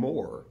more and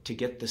more to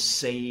get the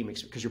same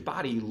experience because your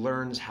body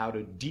learns how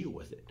to deal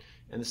with it.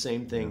 And the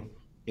same thing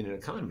in an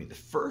economy. The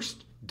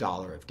first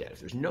dollar of debt, if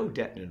there's no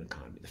debt in an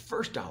economy, the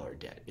first dollar of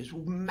debt is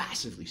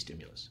massively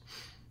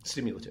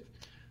stimulative.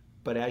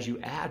 But as you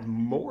add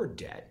more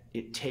debt,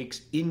 it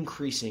takes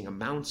increasing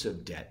amounts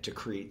of debt to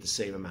create the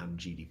same amount of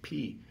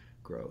GDP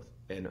growth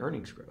and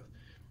earnings growth.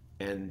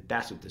 And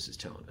that's what this is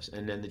telling us.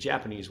 And then the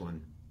Japanese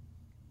one,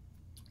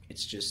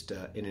 it's just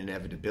an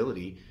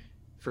inevitability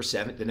for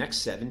the next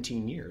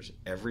 17 years.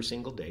 Every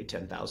single day,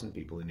 10,000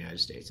 people in the United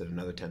States and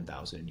another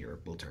 10,000 in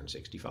Europe will turn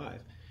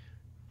 65.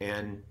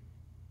 And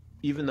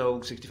even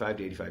though 65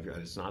 to 85 years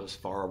old is not as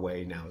far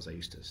away now as I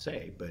used to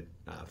say, but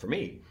for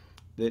me,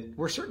 that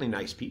we're certainly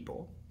nice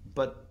people,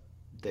 but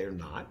they're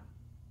not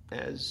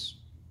as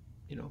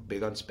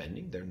big on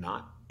spending. They're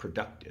not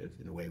productive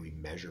in the way we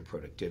measure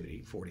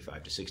productivity.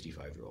 45 to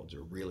 65-year-olds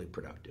are really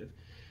productive.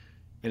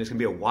 And it's going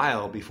to be a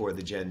while before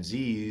the Gen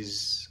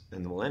Zs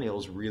and the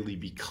millennials really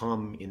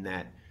become in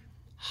that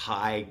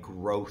high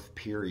growth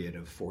period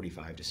of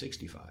 45 to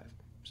 65.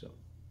 So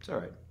it's all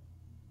right.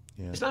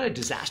 Yeah. It's not a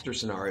disaster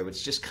scenario.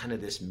 It's just kind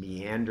of this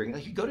meandering.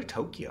 Like you go to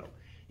Tokyo,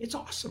 it's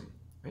awesome,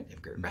 right? They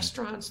have great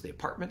restaurants. The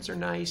apartments are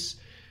nice,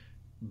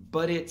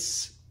 but it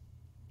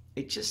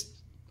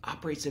just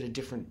operates at a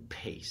different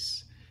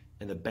pace.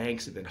 And the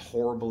banks have been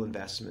horrible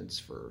investments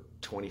for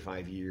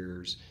 25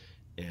 years.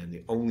 And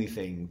the only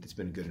thing that's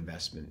been a good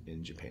investment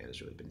in Japan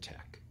has really been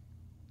tech.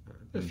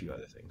 A few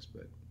other things,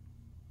 but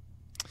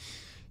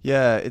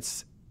yeah,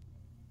 it's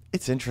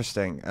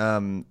interesting.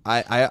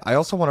 I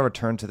also want to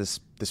return to this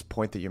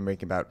point that you're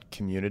making about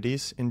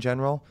communities in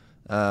general.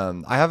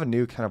 I have a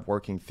new kind of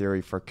working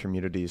theory for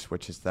communities,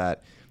 which is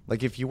that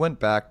like if you went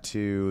back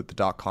to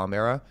the .com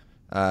era,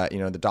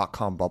 the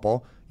 .com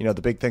bubble, the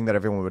big thing that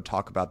everyone would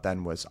talk about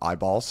then was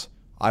eyeballs.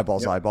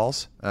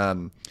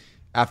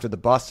 After the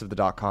bust of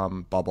the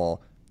 .com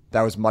bubble,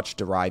 that was much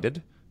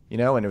derided,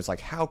 and it was like,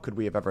 how could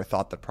we have ever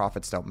thought that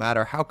profits don't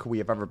matter? How could we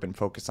have ever been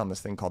focused on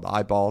this thing called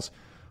eyeballs?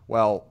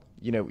 Well,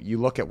 you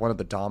look at one of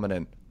the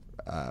dominant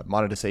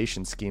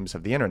monetization schemes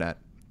of the internet,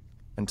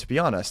 and to be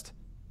honest,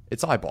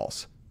 it's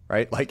eyeballs,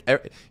 right? Like,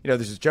 there's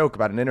this joke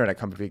about an internet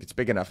company, if it gets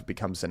big enough, it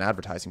becomes an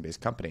advertising-based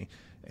company.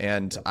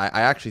 And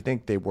I actually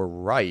think they were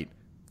right.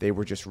 They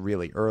were just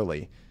really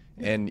early.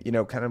 And,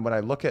 kind of when I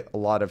look at a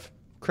lot of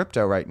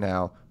crypto right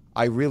now,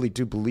 I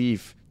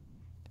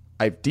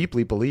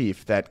deeply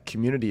believe that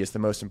community is the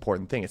most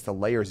important thing. It's the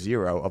layer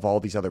zero of all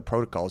these other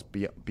protocols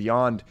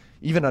beyond,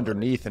 even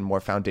underneath and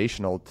more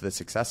foundational to the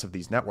success of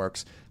these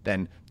networks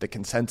than the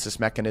consensus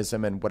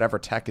mechanism and whatever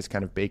tech is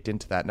kind of baked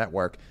into that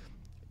network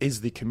is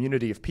the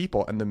community of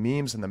people and the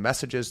memes and the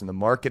messages and the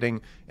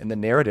marketing and the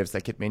narratives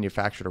that get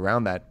manufactured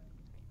around that.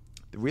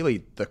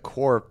 Really, the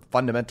core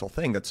fundamental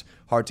thing that's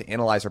hard to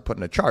analyze or put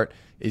in a chart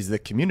is the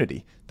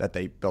community that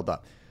they build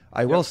up.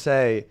 I will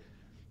say,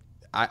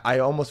 I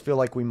almost feel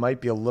like we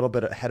might be a little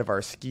bit ahead of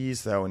our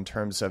skis, though, in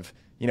terms of,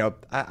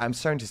 I'm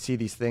starting to see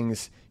these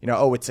things,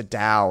 it's a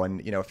DAO. And,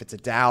 if it's a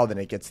DAO, then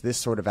it gets this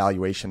sort of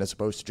valuation as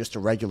opposed to just a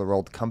regular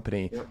old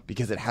company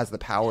because it has the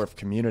power of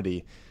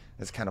community.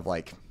 It's kind of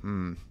like,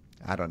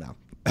 I don't know.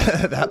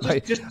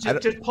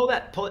 Just pull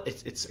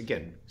it. It's,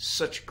 again,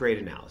 such great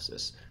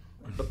analysis.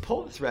 But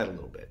pull the thread a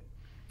little bit.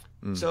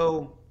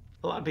 So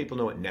a lot of people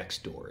know what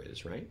Nextdoor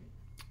is, right?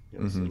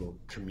 It's a little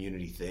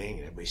community thing,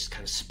 and everybody's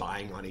kind of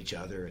spying on each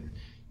other. And,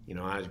 when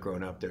I was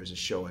growing up, there was a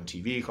show on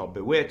TV called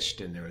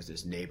Bewitched, and there was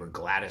this neighbor,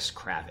 Gladys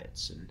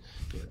Kravitz. And,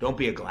 don't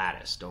be a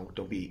Gladys.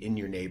 Don't be in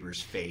your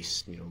neighbor's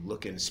face,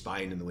 looking,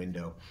 spying in the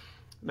window.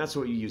 And that's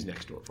what you use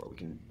Nextdoor for.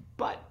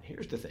 But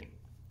here's the thing.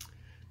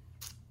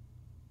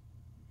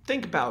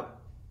 Think about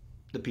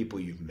the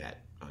people you've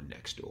met on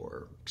Nextdoor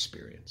or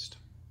experienced.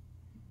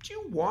 Do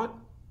you want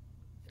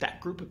that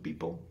group of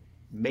people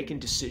making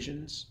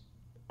decisions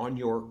on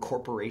your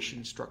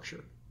corporation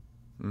structure?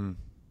 I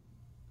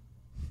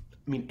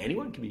mean,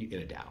 anyone can be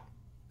in a DAO.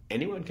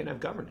 Anyone can have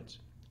governance,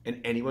 and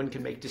anyone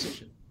can make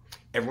decisions.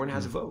 Everyone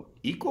has a vote,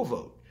 equal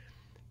vote.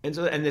 And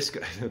so, this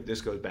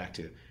goes back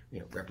to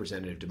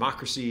representative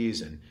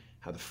democracies and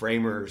how the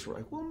framers were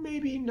like, well,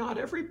 maybe not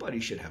everybody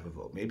should have a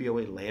vote. Maybe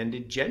only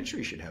landed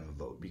gentry should have a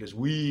vote because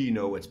we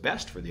know what's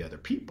best for the other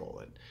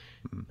people. And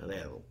they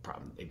had a little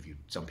problem. They viewed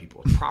some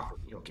people as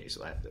property. Okay,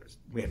 so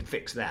we had to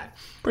fix that.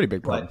 Pretty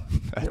big problem.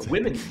 But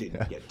women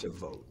didn't get to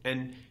vote.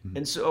 And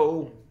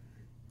so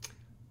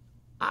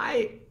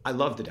I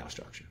love the DAO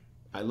structure.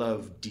 I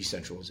love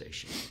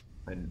decentralization,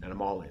 and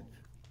I'm all in.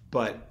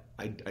 But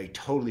I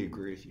totally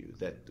agree with you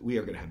that we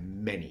are going to have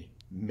many,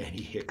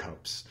 many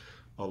hiccups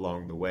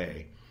along the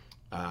way.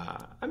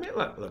 I mean,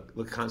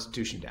 look,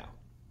 Constitution DAO.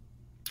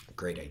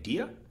 Great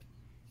idea.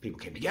 People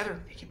came together.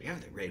 They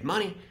raised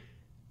money.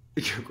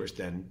 Of course,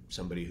 then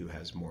somebody who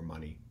has more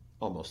money,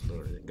 almost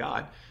literally than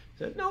God,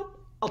 said, no,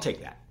 I'll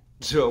take that.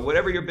 So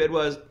whatever your bid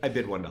was, I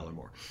bid $1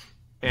 more.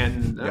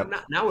 And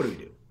now what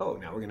do? Oh,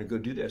 now we're going to go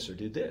do this or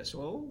do this.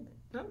 Well,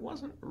 that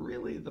wasn't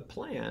really the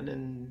plan.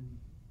 And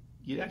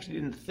you actually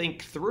didn't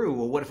think through,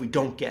 well, what if we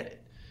don't get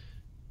it?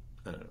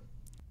 I don't know.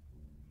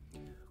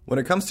 When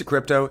it comes to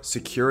crypto,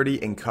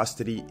 security and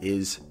custody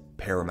is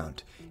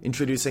paramount.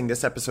 Introducing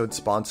this episode's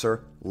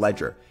sponsor,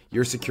 Ledger,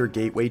 your secure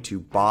gateway to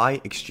buy,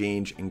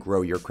 exchange, and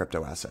grow your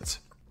crypto assets.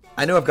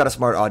 I know I've got a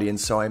smart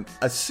audience, so I'm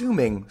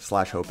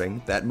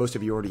assuming/hoping that most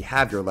of you already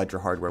have your Ledger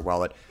hardware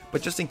wallet,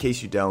 but just in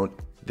case you don't,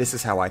 this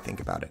is how I think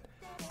about it.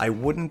 I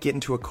wouldn't get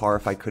into a car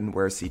if I couldn't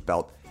wear a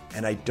seatbelt,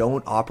 and I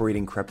don't operate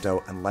in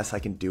crypto unless I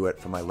can do it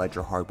from my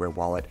Ledger hardware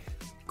wallet.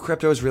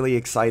 Crypto is really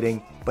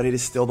exciting, but it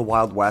is still the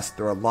Wild West.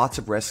 There are lots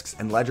of risks,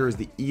 and Ledger is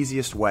the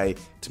easiest way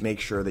to make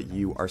sure that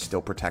you are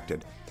still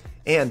protected.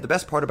 And the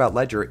best part about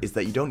Ledger is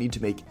that you don't need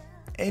to make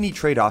any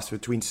trade-offs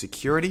between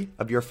security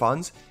of your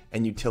funds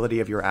and utility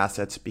of your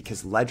assets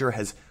because Ledger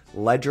has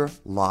Ledger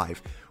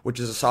Live, which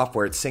is a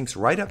software. It syncs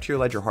right up to your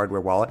Ledger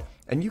hardware wallet,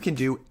 and you can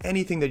do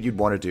anything that you'd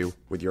want to do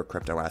with your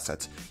crypto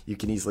assets. You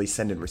can easily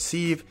send and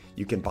receive,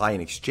 you can buy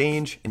and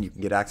exchange, and you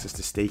can get access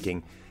to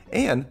staking.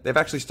 And they've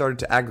actually started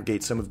to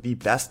aggregate some of the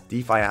best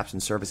DeFi apps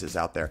and services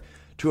out there.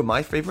 Two of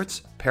my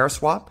favorites,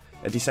 Paraswap,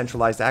 a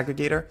decentralized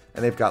aggregator,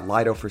 and they've got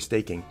Lido for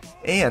staking.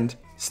 And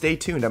stay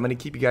tuned, I'm going to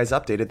keep you guys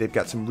updated. They've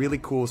got some really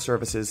cool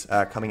services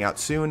coming out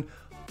soon.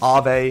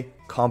 Aave,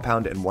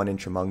 Compound, and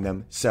 1inch among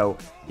them. So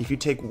if you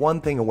take one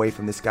thing away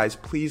from this, guys,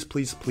 please,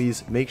 please,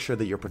 please make sure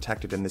that you're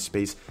protected in this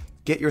space.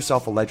 Get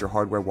yourself a Ledger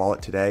hardware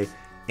wallet today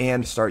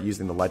and start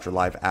using the Ledger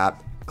Live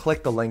app.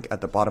 Click the link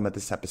at the bottom of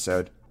this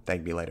episode.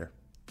 Thank me later.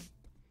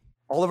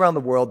 All around the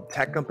world,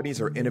 tech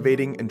companies are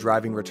innovating and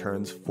driving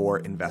returns for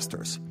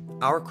investors.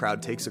 Our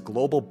Crowd takes a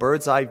global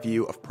bird's eye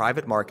view of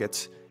private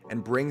markets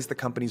and brings the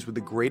companies with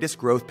the greatest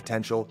growth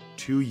potential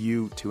to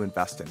you to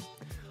invest in.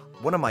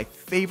 One of my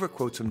favorite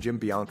quotes from Jim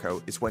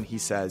Bianco is when he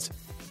says,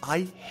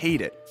 "I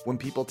hate it when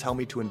people tell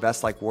me to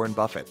invest like Warren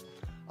Buffett.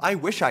 I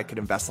wish I could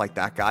invest like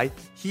that guy.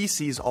 He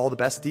sees all the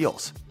best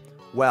deals."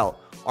 Well,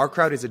 Our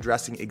Crowd is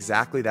addressing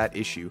exactly that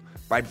issue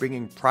by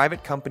bringing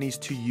private companies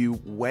to you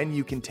when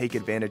you can take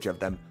advantage of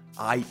them,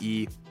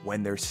 i.e.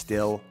 when they're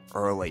still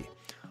early.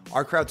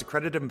 Our Crowd's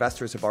accredited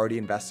investors have already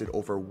invested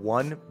over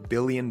 $1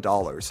 billion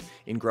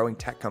in growing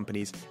tech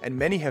companies, and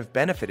many have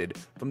benefited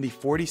from the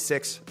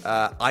 46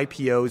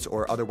 IPOs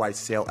or otherwise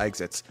sale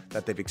exits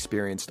that they've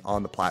experienced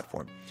on the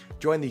platform.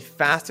 Join the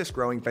fastest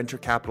growing venture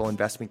capital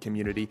investment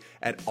community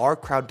at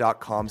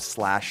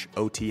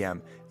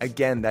ourcrowd.com/OTM.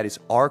 Again, that is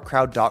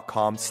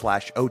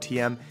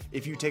ourcrowd.com/OTM.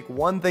 If you take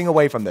one thing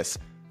away from this,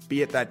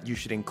 be it that you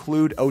should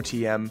include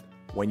OTM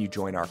when you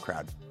join Our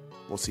Crowd.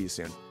 We'll see you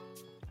soon.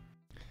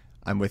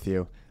 I'm with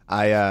you.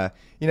 I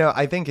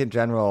think in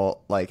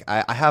general, like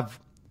I have,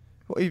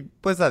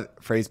 what's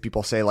that phrase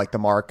people say, like the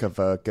mark of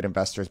a good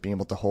investor is being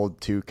able to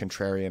hold two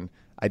contrarian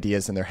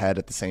ideas in their head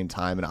at the same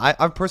time. And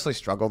I've personally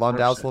struggled on 100%.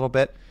 DAOs a little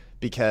bit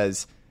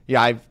because,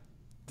 I've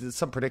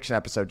some prediction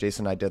episode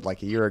Jason and I did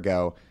like a year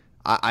ago.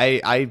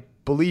 I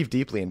believe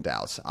deeply in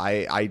DAOs.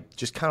 I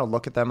just kind of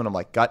look at them and I'm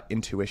like, gut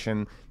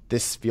intuition,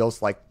 this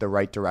feels like the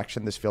right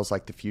direction. This feels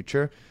like the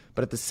future.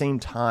 But at the same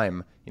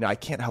time, I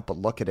can't help but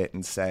look at it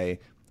and say,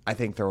 I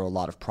think there are a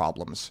lot of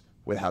problems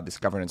with how this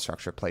governance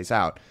structure plays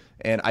out.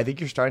 And I think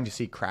you're starting to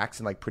see cracks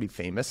in like pretty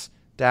famous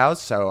DAOs.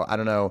 So I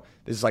don't know,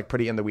 this is like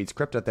pretty in the weeds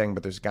crypto thing,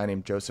 but there's a guy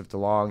named Joseph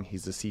DeLong.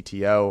 He's the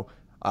CTO,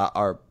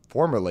 or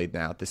formerly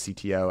now the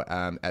CTO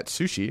at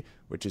Sushi,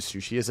 which is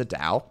Sushi is a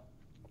DAO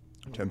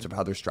in terms of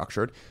how they're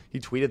structured.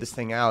 He tweeted this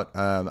thing out,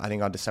 I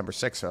think on December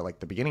 6th, or like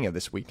the beginning of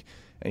this week.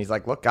 And he's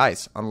like, look,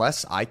 guys,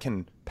 unless I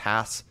can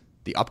pass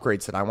the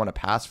upgrades that I want to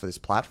pass for this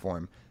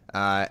platform,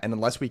 and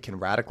unless we can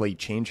radically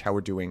change how we're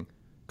doing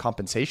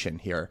compensation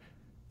here,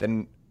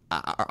 then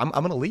I'm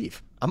going to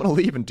leave. I'm going to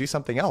leave and do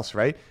something else,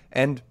 right?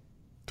 And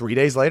 3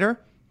 days later,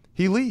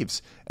 he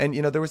leaves. And,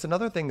 there was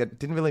another thing that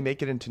didn't really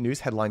make it into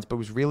news headlines, but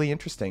was really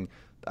interesting.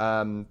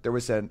 There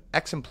was an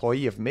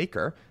ex-employee of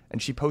Maker,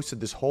 and she posted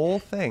this whole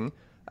thing,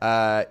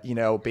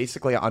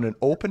 basically on an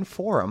open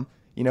forum,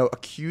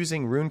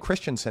 accusing Rune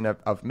Christensen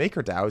of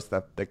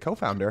MakerDAO, the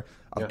co-founder,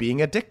 of being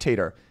a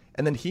dictator.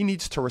 And then he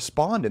needs to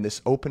respond in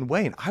this open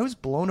way. And I was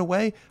blown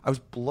away. I was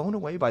blown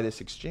away by this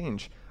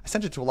exchange. I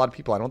sent it to a lot of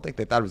people. I don't think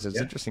they thought it was as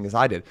interesting as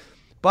I did.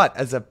 But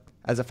as a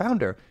as a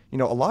founder, a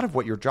lot of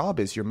what your job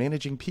is, you're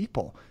managing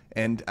people,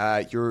 and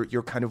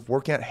you're kind of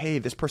working at, hey,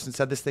 this person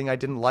said this thing I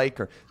didn't like,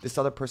 or this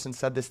other person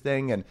said this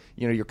thing, and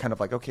you're kind of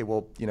like, okay,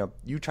 well,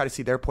 you try to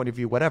see their point of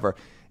view, whatever.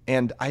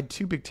 And I had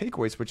two big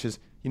takeaways, which is,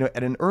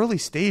 at an early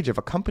stage of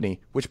a company,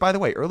 which, by the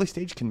way, early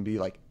stage can be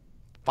like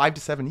 5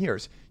 to 7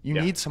 years, you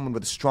need someone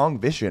with a strong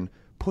vision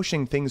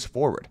pushing things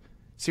forward.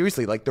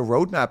 Seriously, like the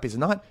roadmap is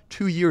not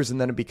 2 years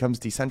and then it becomes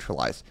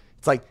decentralized.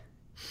 It's like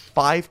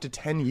 5 to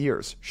 10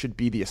 years should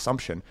be the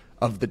assumption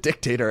of the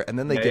dictator, and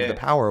then they give the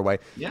power away.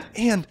 Yeah.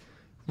 And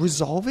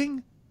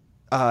resolving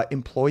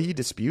employee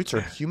disputes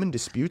or human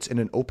disputes in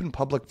an open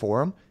public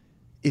forum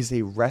is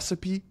a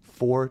recipe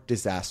for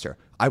disaster.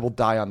 I will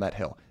die on that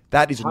hill.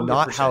 That is 100%.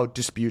 Not how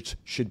disputes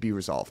should be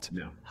resolved.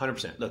 No,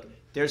 100%. Look,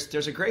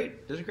 there's a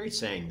great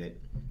saying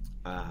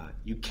that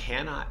you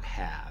cannot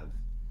have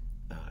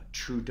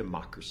true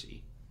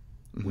democracy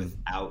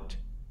without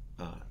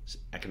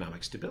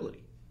economic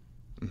stability.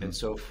 And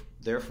so,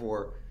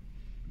 therefore,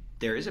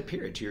 there is a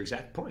period, to your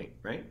exact point,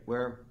 right,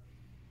 where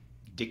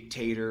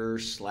dictator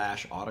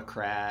 /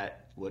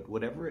 autocrat,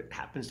 whatever it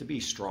happens to be,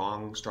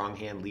 strong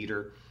hand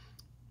leader,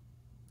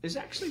 is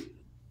actually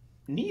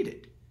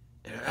needed.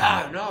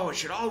 No, it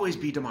should always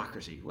be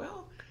democracy.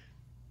 Well,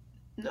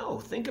 no.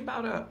 Think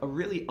about a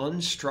really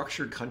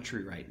unstructured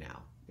country right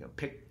now.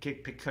 Pick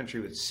a country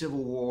with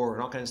civil war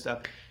and all kinds of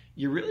stuff.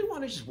 You really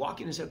want to just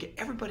walk in and say, okay,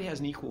 everybody has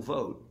an equal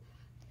vote,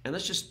 and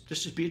let's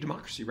just be a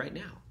democracy right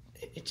now.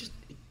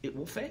 It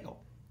will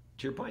fail.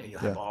 To your point, you'll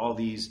have all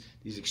these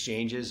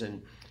exchanges,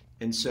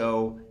 and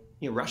so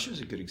Russia is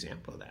a good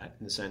example of that,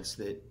 in the sense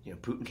that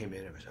Putin came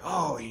in and was,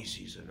 oh,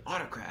 he's an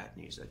autocrat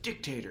and he's a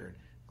dictator.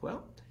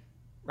 Well,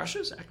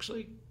 Russia's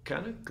actually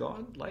kind of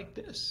gone like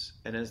this,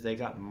 and as they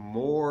got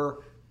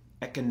more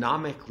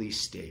economically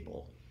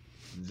stable,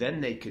 then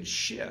they could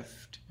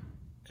shift,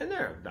 and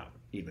they're not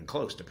even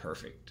close to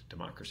perfect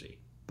democracy,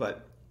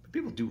 but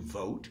people do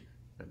vote,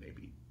 and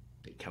maybe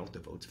they count the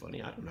votes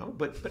funny, I don't know,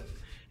 but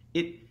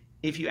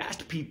if you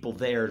asked people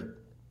there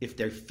if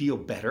they feel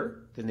better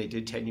than they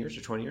did 10 years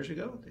or 20 years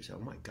ago, they say, oh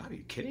my God, are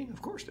you kidding?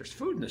 Of course, there's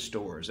food in the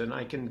stores and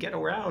I can get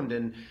around.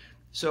 And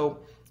so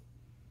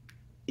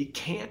it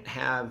can't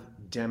have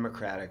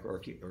democratic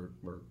or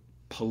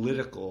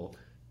political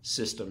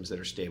systems that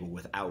are stable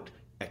without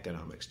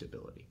economic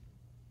stability.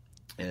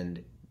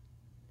 And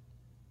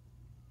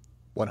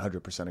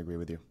 100% agree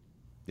with you.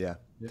 Yeah.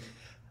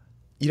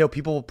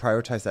 People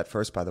prioritize that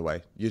first, by the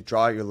way. You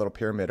draw your little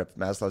pyramid of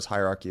Maslow's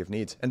hierarchy of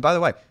needs. And by the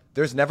way,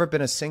 there's never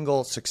been a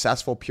single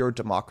successful pure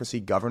democracy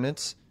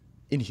governance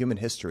in human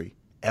history,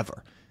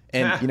 ever.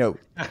 And,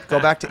 go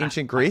back to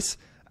ancient Greece.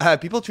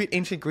 People treat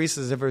ancient Greece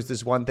as if it was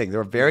this one thing. There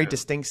were very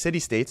distinct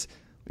city-states.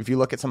 If you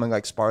look at something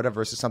like Sparta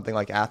versus something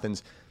like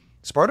Athens,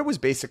 Sparta was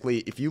basically,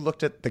 if you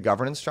looked at the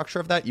governance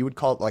structure of that, you would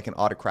call it like an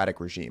autocratic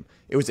regime.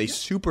 It was a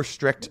super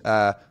strict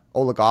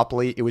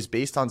oligopoly. It was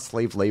based on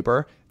slave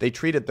labor. They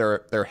treated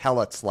their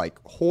helots like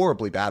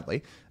horribly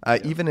badly.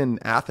 Even in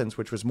Athens,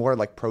 which was more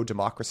like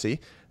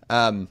pro-democracy,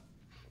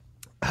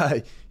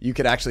 you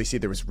could actually see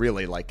there was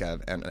really like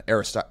an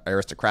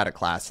aristocratic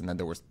class, and then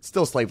there was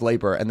still slave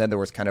labor, and then there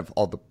was kind of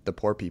all the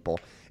poor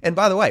people. And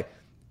by the way,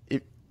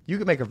 you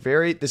could make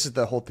this is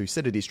the whole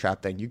Thucydides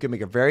trap thing. You could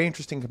make a very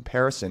interesting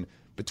comparison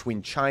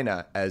between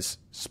China as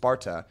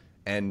Sparta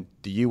and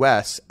the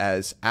U.S.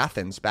 as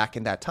Athens back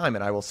in that time.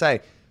 And I will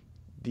say,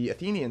 the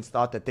Athenians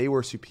thought that they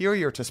were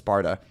superior to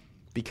Sparta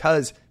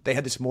because they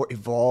had this more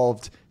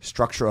evolved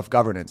structure of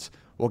governance.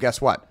 Well, guess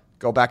what?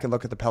 Go back and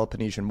look at the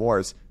Peloponnesian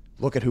Wars.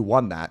 Look at who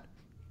won that.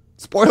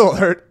 Spoiler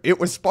alert, it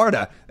was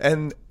Sparta.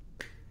 And,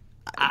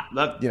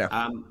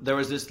 there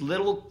was this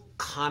little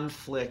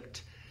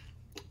conflict,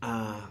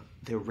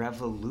 the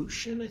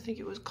Revolution, I think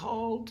it was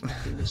called,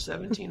 in the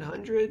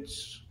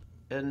 1700s.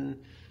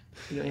 And,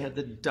 you had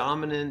the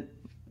dominant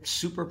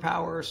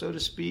superpower, so to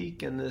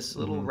speak, and this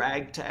little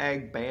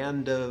ragtag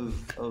band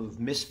of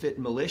misfit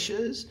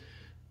militias.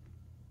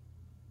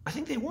 I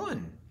think they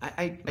won.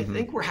 I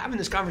think we're having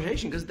this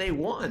conversation because they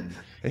won.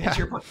 That's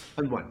your point.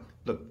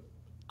 Look,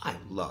 I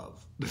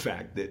love the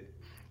fact that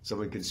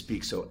someone can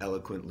speak so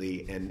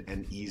eloquently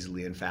and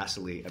easily and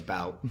fastly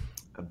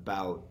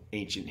about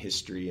ancient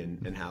history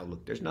and how,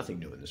 look, there's nothing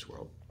new in this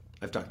world.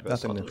 I've talked about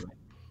this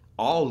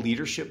all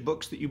leadership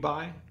books that you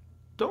buy.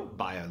 Don't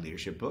buy a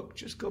leadership book.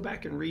 Just go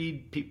back and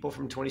read people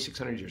from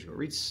 2,600 years ago.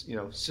 Read,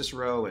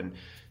 Cicero and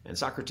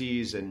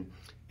Socrates and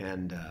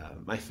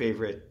my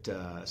favorite,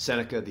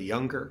 Seneca the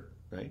Younger,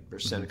 right,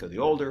 versus Seneca the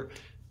Older,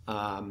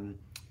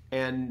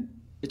 and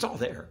it's all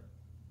there,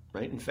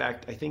 right? In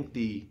fact, I think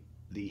the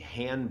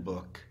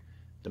handbook,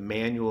 the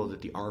manual that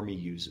the Army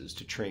uses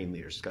to train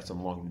leaders, it's got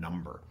some long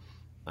number.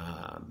 It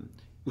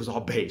was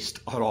all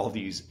based on all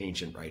these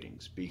ancient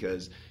writings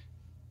because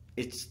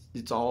it's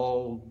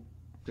all.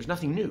 There's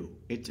nothing new.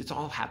 It's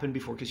all happened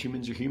before because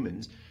humans are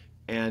humans.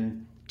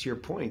 And to your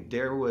point,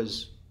 there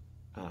was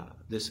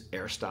this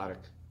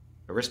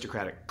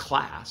aristocratic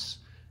class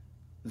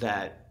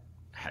that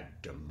had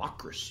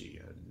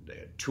democracy, and they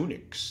had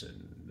tunics,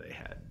 and they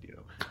had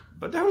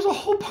But there was a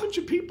whole bunch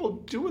of people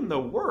doing the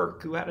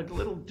work who had a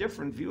little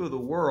different view of the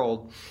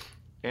world.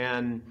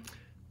 And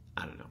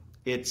I don't know.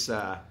 It's,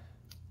 I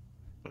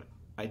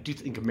do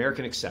think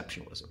American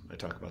exceptionalism. I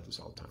talk about this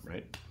all the time,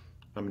 right?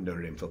 I'm a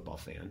Notre Dame football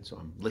fan, so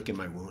I'm licking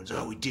my wounds.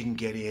 Oh, we didn't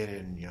get in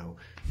and,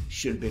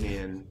 should have been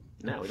in.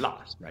 No, we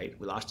lost, right?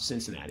 We lost to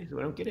Cincinnati, so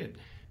we don't get in.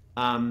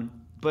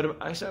 But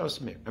I said,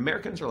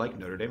 Americans are like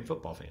Notre Dame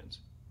football fans,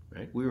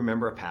 right? We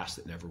remember a past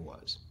that never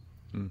was.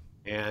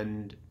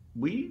 And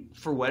we,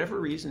 for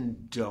whatever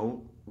reason,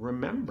 don't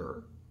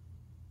remember.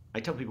 I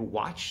tell people,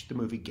 watch the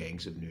movie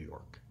Gangs of New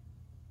York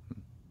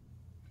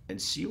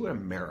and see what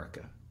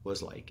America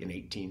was like in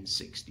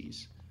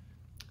 1860s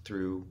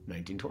through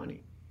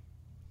 1920.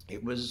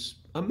 It was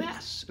a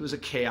mess. It was a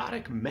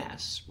chaotic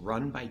mess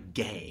run by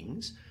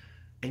gangs.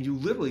 And you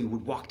literally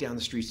would walk down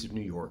the streets of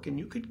New York and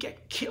you could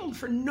get killed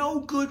for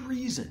no good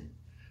reason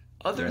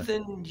other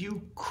than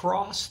you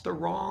crossed the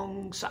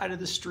wrong side of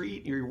the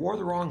street or you wore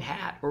the wrong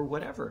hat or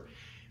whatever.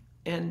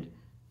 And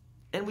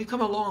we've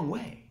come a long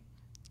way.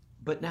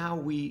 But now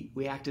we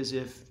act as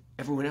if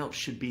everyone else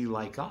should be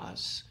like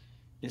us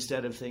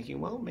instead of thinking,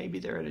 well, maybe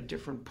they're at a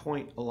different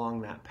point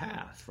along that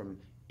path from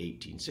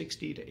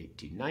 1860 to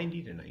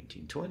 1890 to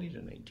 1920 to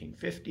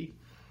 1950.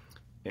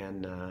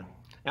 And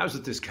I was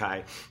with this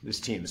guy. This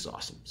team is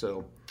awesome.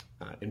 So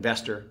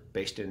investor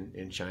based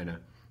in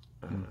China,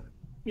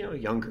 a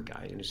younger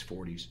guy in his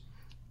 40s.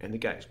 And the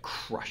guy is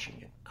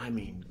crushing it. I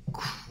mean,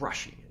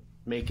 crushing it.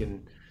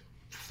 Making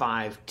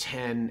 5,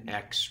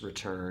 10x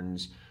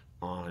returns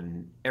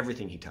on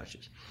everything he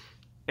touches.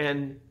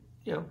 And,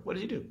 what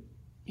does he do?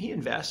 He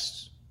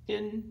invests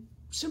in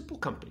simple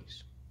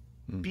companies,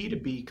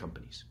 B2B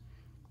companies.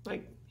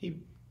 Like he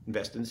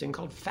invested in this thing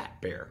called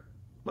Fat Bear.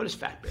 What is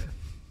Fat Bear?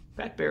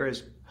 Fat Bear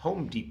is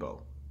Home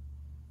Depot.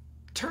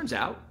 Turns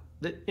out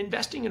that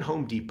investing in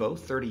Home Depot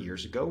 30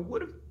 years ago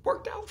would have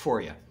worked out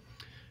for you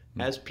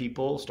as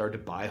people started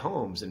to buy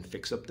homes and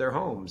fix up their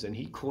homes. And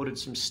he quoted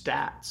some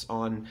stats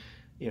on,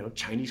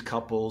 Chinese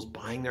couples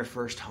buying their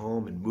first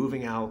home and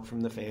moving out from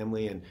the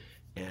family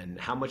and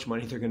how much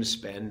money they're going to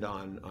spend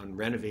on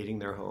renovating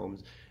their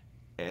homes.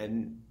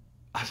 And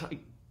I was like,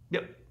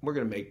 yep, we're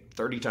going to make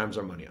 30 times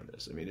our money on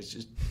this. I mean, it's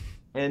just,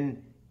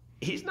 and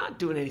he's not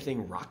doing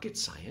anything rocket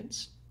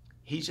science.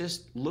 He's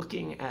just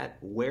looking at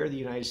where the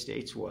United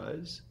States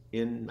was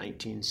in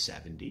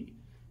 1970,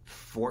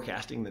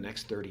 forecasting the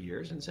next 30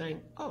 years and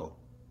saying, oh,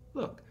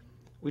 look,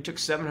 we took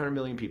 700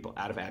 million people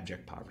out of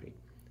abject poverty.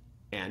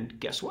 And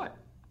guess what?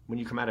 When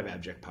you come out of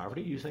abject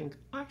poverty, you think,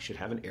 I should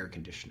have an air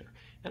conditioner,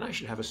 and I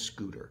should have a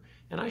scooter,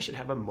 and I should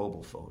have a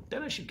mobile phone.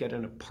 Then I should get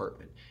an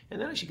apartment,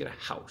 and then I should get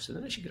a house, and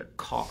then I should get a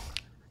car.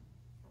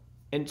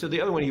 And so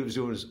the other one he was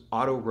doing was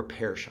auto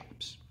repair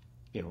shops,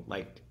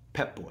 like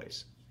Pep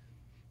Boys.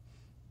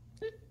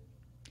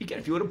 Again,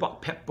 if you would have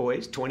bought Pep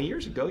Boys 20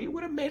 years ago, you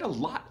would have made a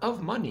lot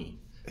of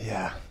money.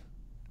 Yeah.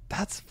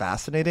 That's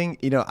fascinating.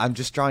 I'm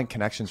just drawing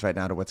connections right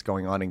now to what's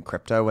going on in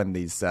crypto and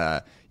these,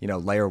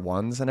 layer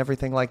ones and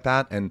everything like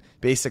that. And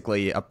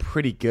basically a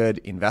pretty good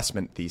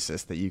investment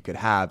thesis that you could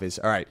have is,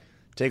 all right,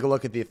 take a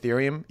look at the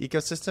Ethereum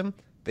ecosystem.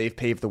 They've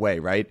paved the way,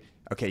 right?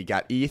 Okay, you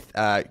got ETH.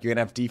 You're going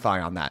to have DeFi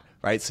on that,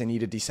 right? So you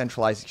need a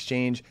decentralized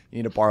exchange. You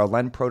need a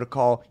borrow-lend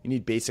protocol. You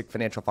need basic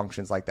financial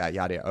functions like that,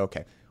 yada, yada.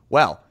 Okay,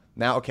 well,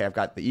 now, I've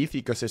got the ETH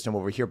ecosystem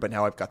over here, but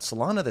now I've got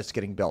Solana that's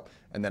getting built.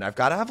 And then I've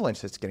got Avalanche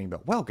that's getting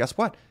built. Well, guess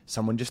what?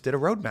 Someone just did a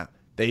roadmap.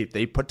 They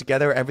put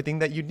together everything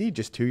that you need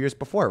just 2 years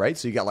before, right?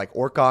 So you got like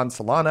Orca on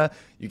Solana,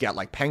 you got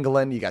like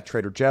Pangolin, you got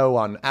Trader Joe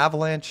on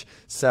Avalanche.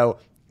 So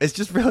it's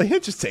just really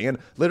interesting. And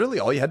literally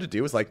all you had to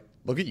do was like,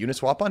 look at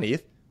Uniswap on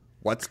ETH.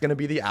 What's going to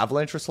be the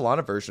Avalanche or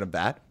Solana version of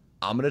that?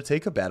 I'm going to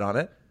take a bet on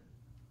it.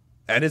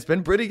 And it's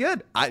been pretty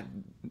good.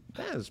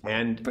 It's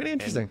pretty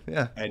interesting.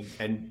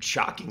 And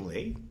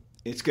shockingly,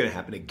 it's going to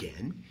happen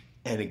again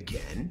and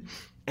again.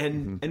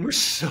 And we're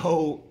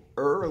so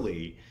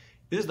early.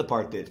 This is the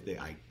part that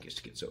I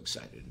just get so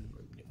excited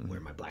and wear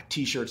my black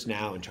T-shirts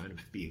now and trying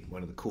to be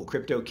one of the cool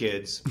crypto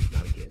kids.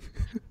 Not a kid.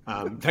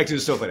 In fact, it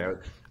was so funny.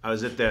 I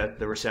was at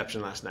the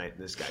reception last night,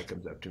 and this guy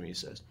comes up to me and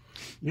says,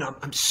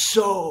 I'm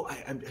so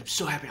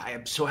happy. I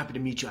am so happy to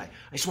meet you. I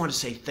just want to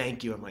say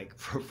thank you. I'm like,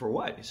 for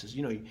what? He says,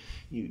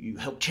 you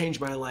helped change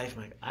my life.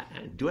 I'm like, I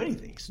didn't do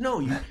anything. He says, no,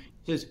 he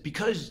says,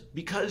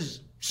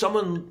 because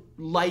someone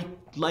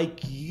like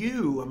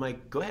you, I'm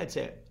like, go ahead,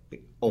 say it.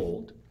 Like,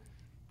 old,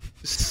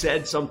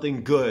 said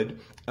something good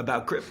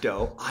about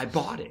crypto, I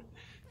bought it.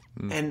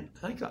 And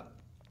I thought,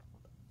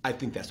 I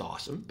think that's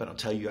awesome, but I'll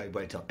tell you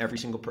what I tell every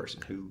single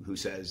person who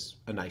says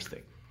a nice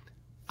thing.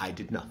 I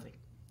did nothing,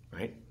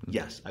 right?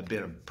 Yes, I've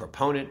been a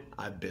proponent,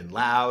 I've been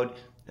loud,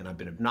 and I've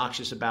been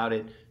obnoxious about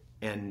it,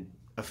 and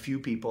a few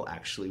people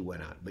actually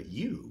went out, but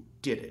you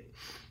did it.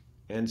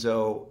 And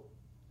so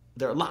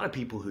there are a lot of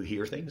people who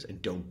hear things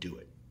and don't do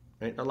it,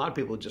 right? A lot of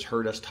people just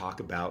heard us talk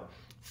about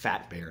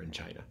Fat Bear in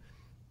China.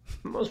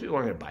 Most people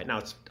aren't going to buy it. Now,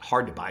 it's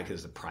hard to buy because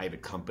it's a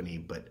private company,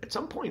 but at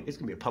some point, it's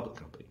going to be a public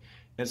company.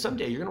 And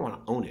someday, you're going to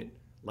want to own it,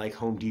 like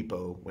Home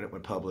Depot when it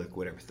went public,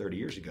 30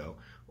 years ago,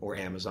 or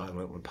Amazon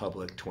when it went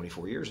public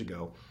 24 years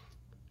ago.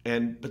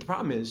 But the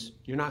problem is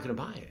you're not going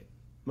to buy it.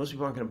 Most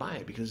people aren't going to buy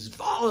it because it's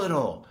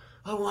volatile.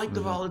 I don't like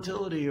the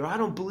volatility, or I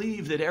don't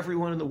believe that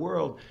everyone in the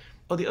world.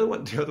 Oh, the other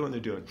one they're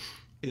doing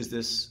is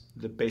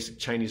the basic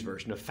Chinese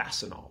version of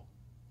Fastenal.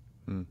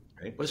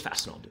 Right? What does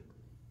Fastenal do?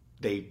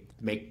 They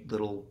make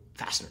little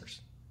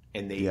fasteners,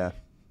 and they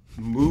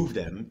move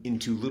them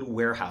into little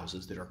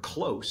warehouses that are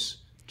close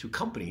to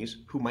companies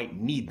who might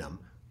need them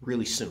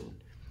really soon.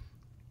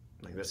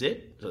 Like, that's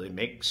it. So they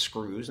make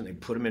screws and they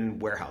put them in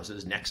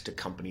warehouses next to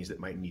companies that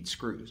might need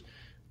screws,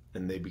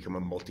 and they become a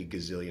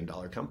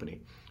multi-gazillion-dollar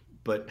company.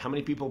 But how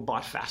many people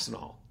bought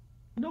Fastenal?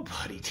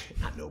 Nobody.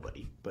 Not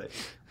nobody, but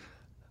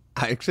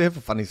I actually have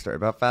a funny story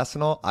about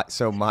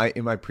Fastenal.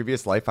 In my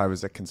previous life, I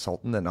was a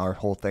consultant, and our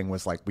whole thing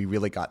was like, we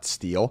really got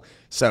steel.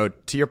 So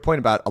to your point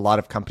about a lot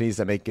of companies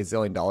that make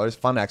gazillion dollars,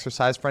 fun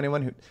exercise for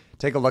anyone who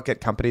take a look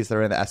at companies that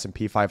are in the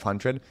S&P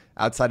 500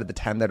 outside of the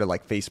 10 that are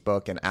like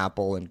Facebook and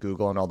Apple and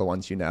Google and all the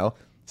ones you know.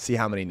 See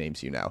how many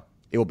names you know.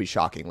 It will be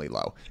shockingly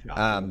low.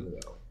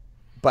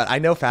 But I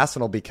know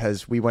Fastenal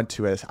because I went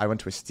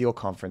to a steel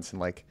conference in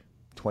like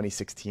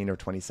 2016 or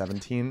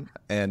 2017,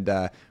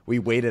 and we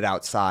waited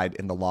outside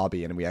in the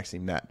lobby, and we actually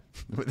met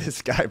with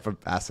this guy from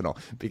Fastenal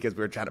because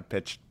we were trying to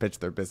pitch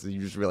their business.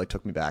 You just really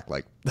took me back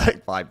like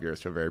 5 years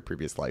to a very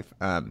previous life.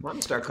 I'm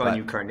gonna start calling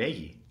you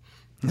Carnegie.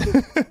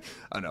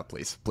 Oh no,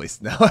 please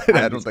no,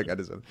 I don't think I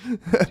deserve.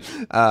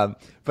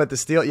 But the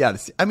steel,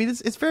 I mean,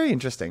 it's very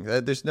interesting.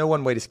 There's no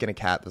one way to skin a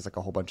cat. There's like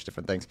a whole bunch of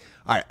different things.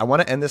 All right, I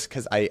want to end this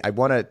because I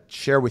want to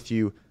share with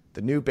you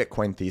the new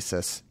Bitcoin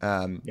thesis.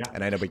 And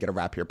I know we get a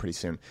wrap here pretty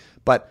soon.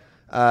 But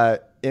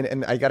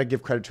and I got to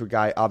give credit to a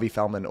guy, Avi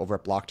Feldman, over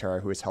at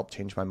Blockterra, who has helped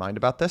change my mind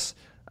about this.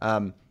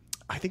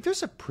 I think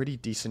there's a pretty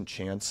decent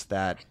chance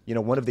that,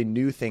 one of the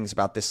new things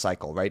about this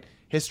cycle, right?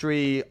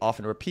 History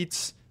often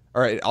repeats,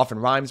 or it often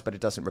rhymes, but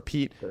it doesn't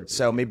repeat.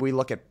 So maybe we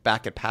look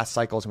back at past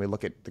cycles and we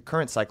look at the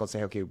current cycle and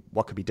say, okay,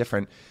 what could be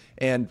different?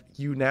 And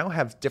you now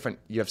have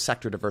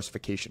sector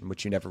diversification,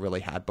 which you never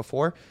really had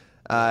before.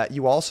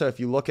 You also, if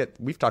you look at,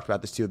 we've talked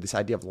about this too, this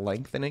idea of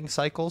lengthening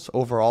cycles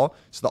overall.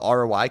 So the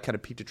ROI, kind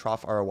of peak to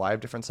trough ROI of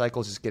different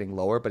cycles, is getting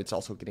lower, but it's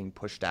also getting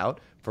pushed out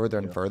further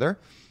and further.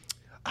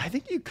 I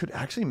think you could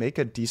actually make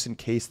a decent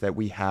case that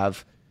we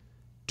have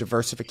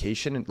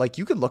diversification. And like,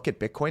 you could look at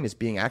Bitcoin as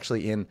being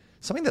actually in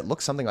something that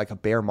looks something like a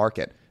bear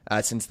market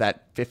since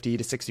that 50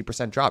 to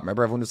 60% drop.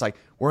 Remember, everyone was like,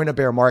 we're in a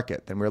bear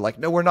market. Then we're like,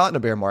 no, we're not in a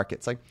bear market.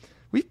 It's like,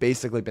 we've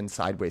basically been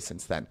sideways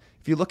since then.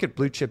 If you look at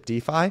blue chip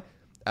DeFi,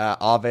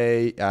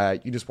 Aave,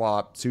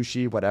 Uniswap,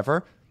 Sushi,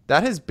 whatever,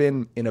 that has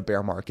been in a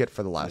bear market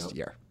for the last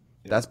year.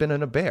 That's been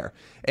in a bear.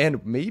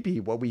 And maybe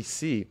what we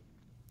see,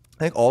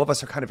 I think all of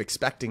us are kind of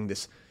expecting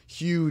this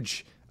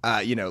huge,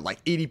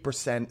 like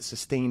 80%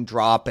 sustained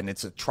drop, and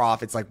it's a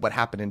trough. It's like what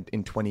happened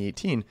in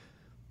 2018.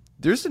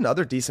 There's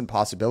another decent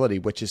possibility,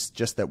 which is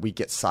just that we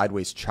get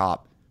sideways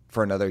chop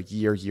for another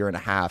year and a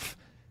half,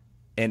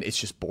 and it's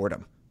just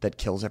boredom that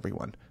kills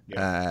everyone.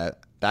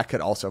 That could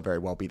also very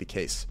well be the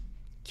case.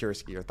 Curious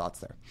to get your thoughts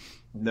there.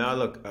 No,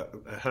 look,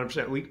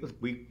 100%.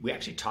 We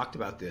actually talked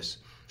about this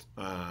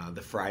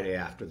the Friday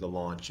after the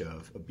launch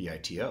of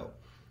BITO,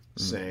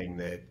 saying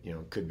that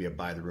it could be a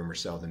buy the rumor,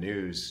 sell the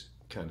news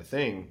kind of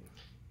thing,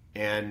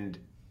 and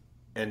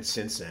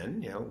since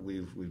then,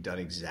 we've done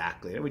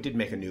exactly. And we did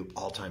make a new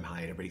all-time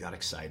high, and everybody got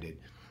excited,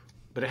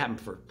 but it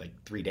happened for like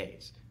 3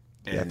 days.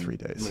 And 3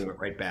 days. We went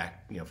right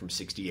back, from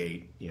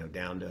 68,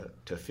 down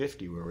to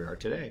 50, where we are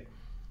today,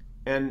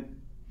 and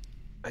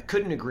I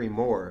couldn't agree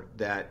more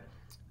that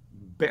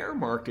bear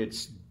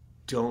markets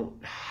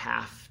don't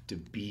have to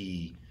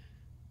be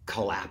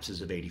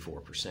collapses of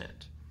 84%.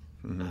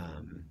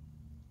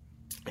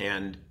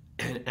 And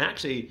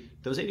actually,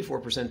 those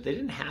 84%, they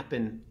didn't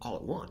happen all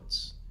at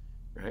once,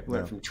 right? We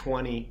went from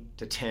 20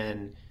 to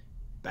 10,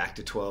 back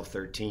to 12,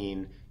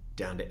 13,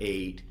 down to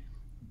 8,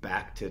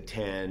 back to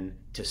 10,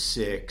 to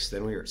 6.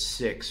 Then we were at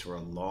 6 for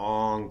a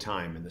long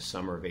time in the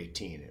summer of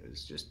 18. It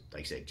was just,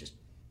 like I say, just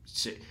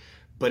 6.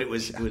 But it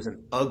was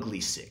an ugly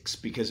 6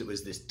 because it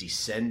was this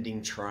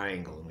descending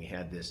triangle, and we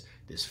had this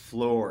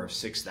floor of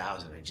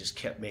 6,000. It just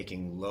kept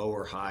making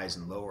lower highs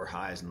and lower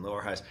highs and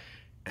lower highs,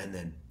 and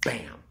then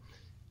bam,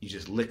 you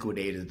just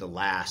liquidated the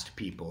last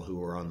people who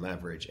were on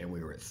leverage, and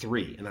we were at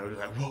 3. And I was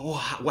like, whoa,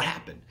 what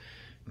happened?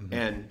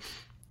 And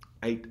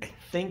I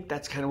think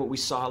that's kind of what we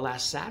saw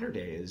last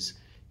Saturday.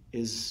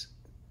 Is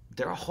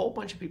there are a whole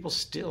bunch of people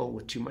still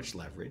with too much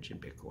leverage in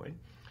Bitcoin,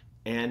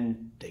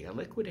 and they got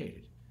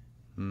liquidated.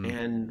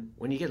 And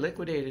when you get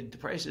liquidated, the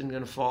price isn't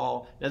going to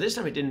fall. Now, this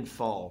time it didn't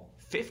fall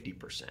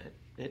 50%.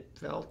 It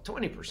fell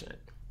 20%.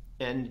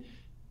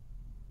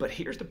 But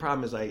here's the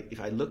problem is if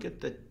I look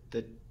at the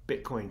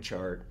Bitcoin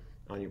chart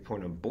on your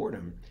point of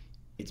boredom,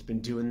 it's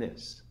been doing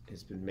this.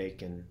 It's been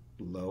making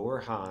lower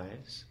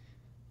highs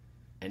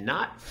and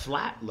not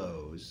flat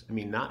lows. I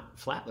mean, not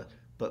flat lows,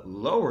 but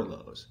lower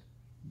lows.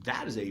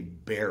 That is a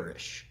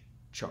bearish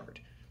chart.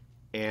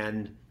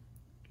 And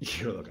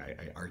look,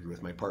 I argue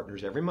with my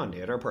partners every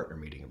Monday at our partner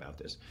meeting about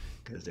this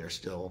because they're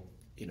still,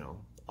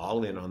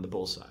 all in on the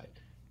bull side.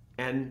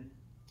 And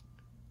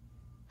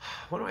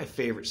one of my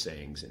favorite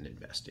sayings in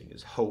investing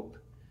is hope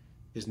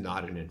is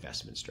not an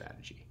investment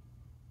strategy.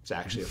 It's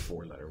actually a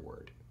 4-letter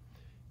word.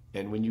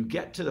 And when you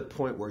get to the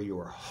point where you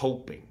are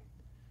hoping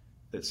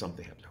that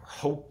something happens, or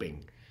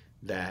hoping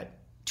that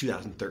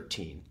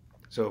 2013,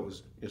 so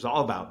it was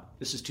all about,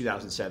 this is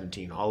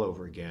 2017 all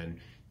over again,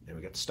 and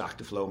we got the stock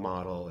to flow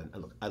model, and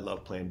look, I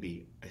love Plan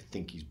B. I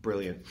think he's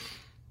brilliant.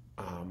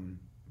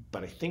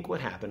 But I think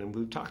what happened, and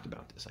we've talked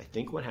about this, I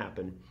think what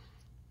happened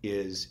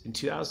is in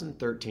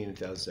 2013 and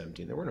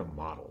 2017, there were no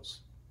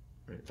models.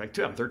 Right? In fact,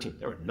 2013,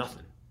 there was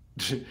nothing.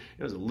 It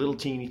was a little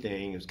teeny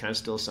thing. It was kind of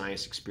still a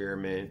science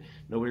experiment.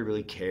 Nobody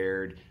really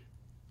cared.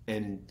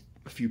 And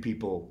a few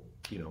people,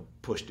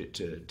 pushed it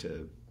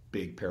to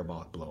big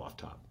parabolic blow off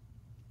top.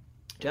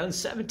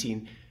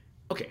 2017,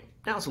 okay,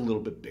 now it's a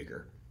little bit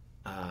bigger.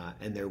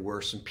 And there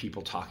were some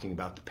people talking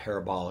about the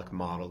parabolic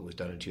model that was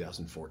done in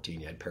 2014.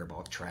 You had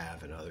Parabolic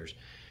Trav and others.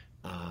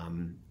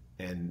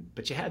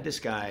 But you had this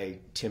guy,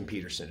 Tim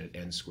Peterson at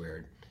N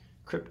Squared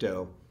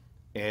Crypto,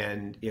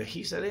 and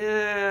he said,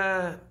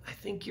 I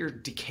think your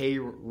decay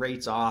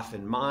rate's off,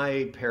 and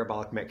my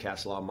parabolic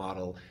Metcalfe's law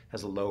model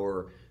has a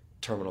lower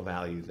terminal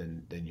value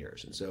than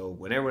yours. And so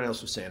when everyone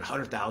else was saying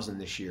 100,000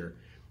 this year,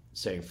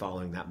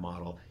 following that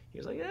model, he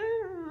was like,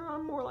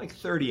 I'm more like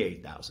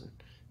 38,000.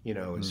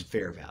 Is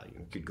fair value.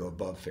 It could go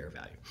above fair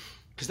value.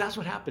 Because that's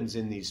what happens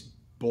in these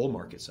bull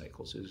market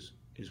cycles is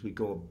we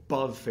go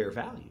above fair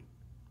value,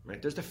 right?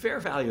 There's the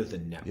fair value of the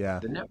network. Yeah.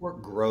 The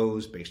network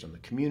grows based on the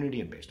community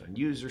and based on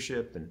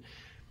usership.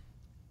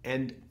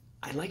 And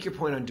I like your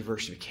point on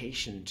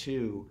diversification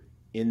too,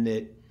 in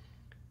that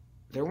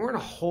there weren't a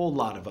whole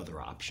lot of other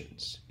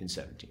options in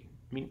 17.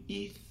 I mean,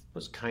 ETH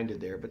was kind of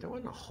there, but there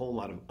wasn't a whole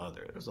lot of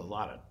other. There was a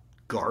lot of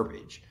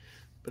garbage,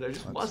 but there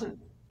just wasn't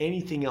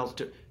anything else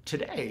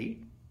today.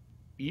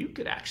 You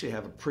could actually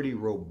have a pretty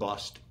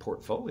robust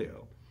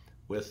portfolio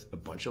with a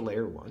bunch of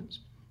layer ones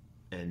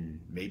and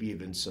maybe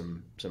even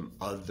some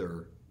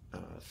other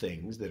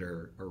things that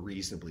are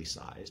reasonably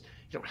sized.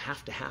 You don't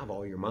have to have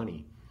all your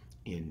money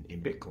in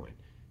Bitcoin.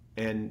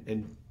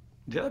 And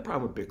the other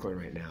problem with Bitcoin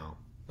right now,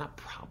 not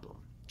problem,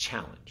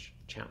 challenge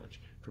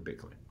for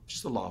Bitcoin,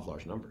 just the law of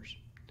large numbers.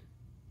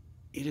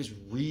 It is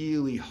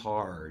really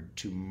hard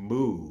to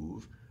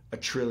move $1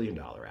 trillion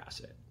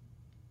asset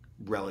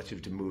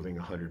relative to moving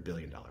 $100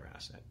 billion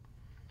asset.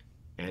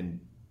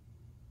 And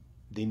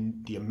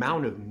the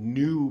amount of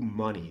new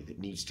money that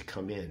needs to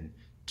come in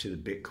to the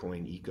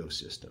Bitcoin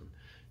ecosystem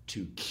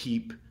to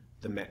keep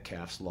the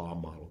Metcalfe's law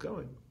model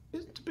going,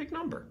 it's a big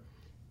number.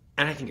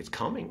 And I think it's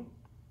coming.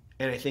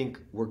 And I think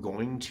we're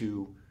going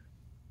to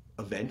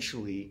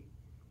eventually,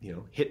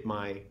 hit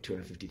my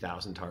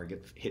 250,000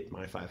 target, hit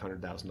my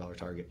 $500,000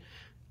 target.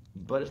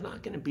 But it's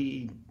not going to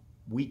be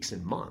weeks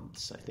and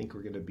months. I think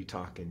we're going to be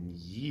talking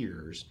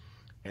years.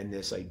 And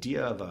this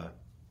idea of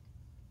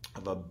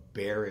a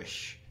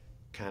bearish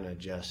kind of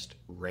just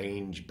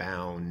range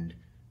bound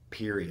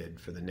period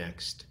for the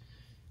next,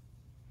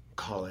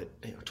 call it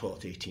 12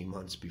 to 18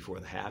 months before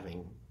the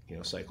halving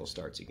cycle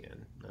starts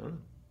again. I don't know.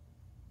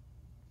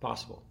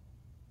 Possible.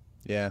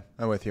 Yeah,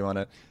 I'm with you on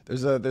it.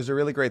 There's a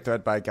really great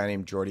thread by a guy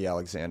named Jordy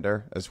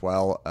Alexander as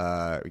well.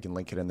 We can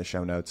link it in the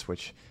show notes,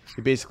 which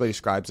he basically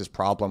describes this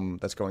problem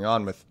that's going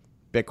on with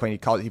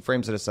Bitcoin. He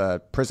frames it as a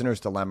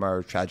prisoner's dilemma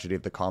or tragedy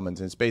of the commons,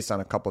 and it's based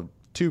on a couple of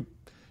two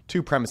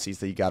premises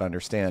that you got to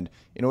understand.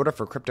 In order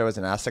for crypto as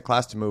an asset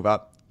class to move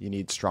up, you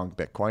need strong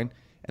Bitcoin.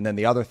 And then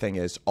the other thing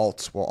is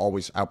alts will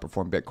always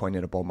outperform Bitcoin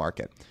in a bull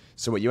market.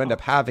 So what you end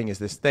up having is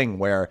this thing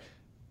where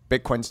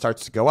Bitcoin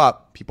starts to go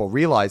up, people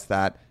realize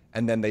that,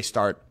 and then they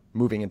start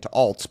moving into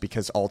alts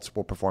because alts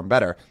will perform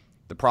better.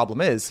 The problem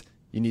is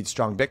you need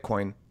strong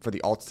Bitcoin for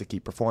the alts to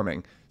keep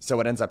performing. So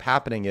what ends up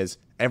happening is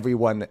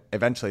everyone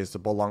eventually, as the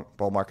bull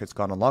market's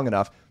gone on long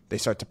enough, they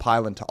start to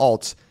pile into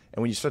alts.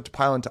 And when you start to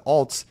pile into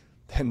alts,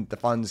 then the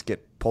funds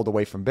get pulled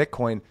away from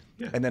Bitcoin,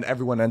 and then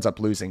everyone ends up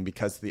losing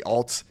because the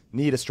alts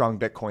need a strong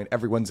Bitcoin.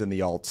 Everyone's in the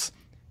alts,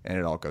 and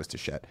it all goes to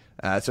shit.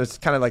 So it's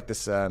kind of like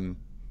this,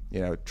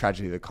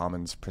 tragedy of the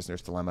commons,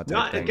 prisoner's dilemma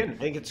type thing. Again,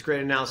 I think it's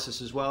great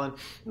analysis as well. And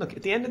look,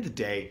 at the end of the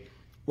day,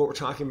 what we're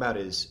talking about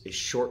is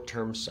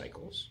short-term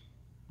cycles,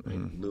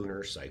 right?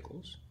 Lunar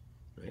cycles,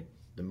 right?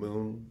 The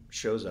moon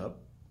shows up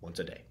once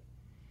a day,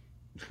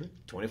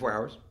 24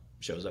 hours,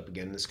 shows up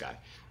again in the sky.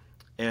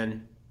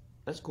 And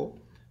that's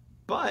cool.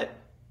 But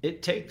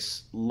it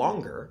takes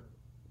longer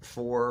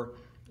for,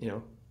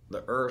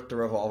 the Earth to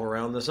revolve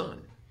around the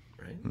sun,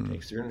 right? It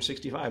takes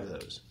 365 of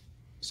those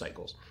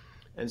cycles.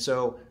 And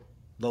so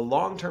the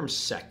long-term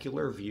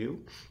secular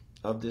view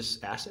of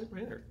this asset,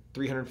 right? There are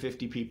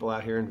 350 people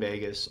out here in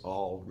Vegas,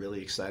 all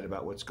really excited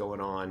about what's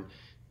going on.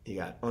 You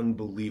got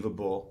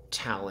unbelievable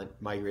talent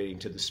migrating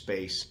to the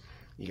space.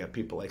 You got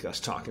people like us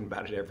talking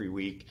about it every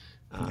week.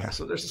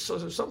 So there's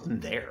something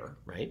there,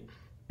 right?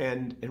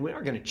 And we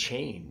are going to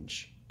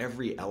change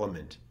every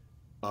element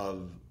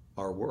of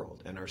our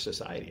world and our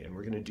society, and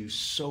we're going to do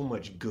so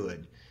much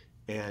good.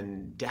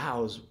 And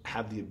DAOs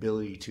have the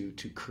ability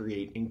to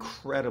create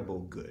incredible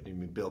good. I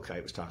mean, Bill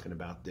Kite was talking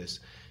about this.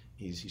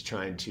 He's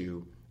trying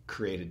to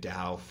create a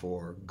DAO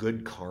for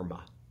good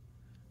karma.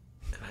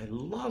 And I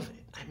love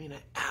it. I mean,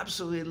 I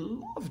absolutely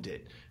loved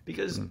it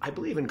because I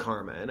believe in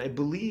karma, and I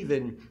believe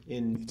in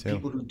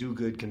people who do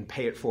good can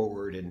pay it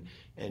forward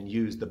and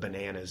use the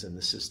bananas in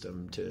the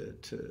system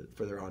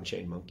for their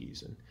on-chain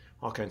monkeys and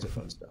all kinds of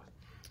fun stuff.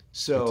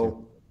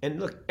 So, and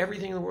look,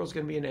 everything in the world is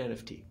going to be an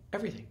NFT.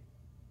 Everything,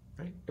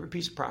 right? Every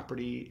piece of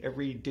property,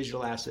 every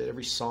digital asset,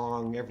 every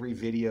song, every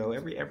video,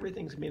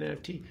 everything's going to be an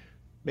NFT.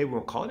 Maybe we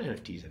won't call it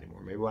NFTs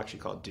anymore. Maybe we'll actually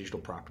call it digital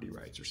property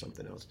rights or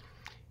something else.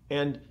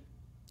 And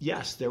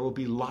yes, there will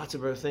be lots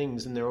of other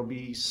things, and there will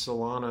be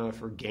Solana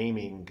for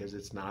gaming because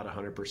it's not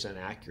 100%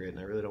 accurate, and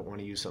I really don't want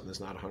to use something that's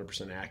not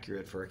 100%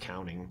 accurate for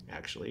accounting,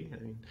 actually.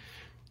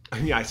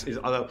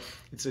 Although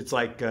it's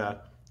like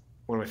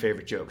one of my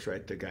favorite jokes,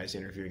 right? The guy's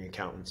interviewing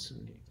accountants,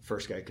 and the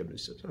first guy comes and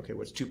says, okay,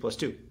 what's 2 +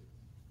 2?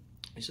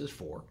 He says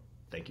 4.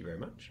 Thank you very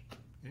much.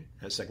 Okay.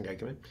 And the second guy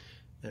come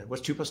in,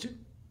 what's 2 + 2? He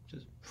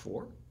says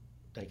 4.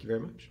 Thank you very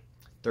much.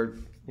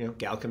 Third,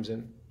 gal comes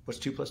in, what's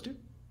 2 + 2?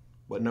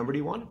 What number do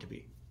you want it to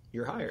be?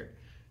 You're hired.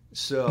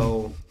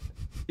 So,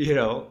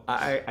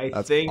 I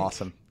That's think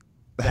awesome.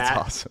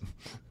 That's awesome.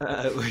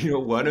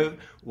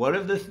 One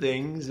of the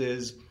things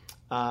is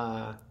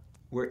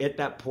we're at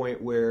that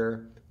point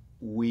where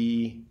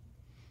we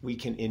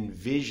can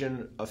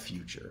envision a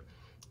future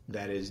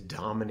that is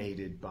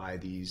dominated by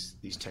these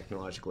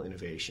technological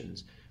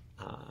innovations,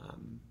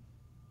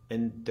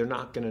 and they're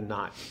not going to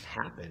not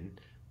happen.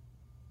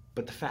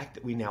 But the fact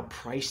that we now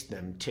price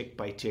them tick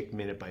by tick,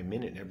 minute by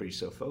minute, and everybody's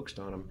so focused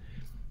on them,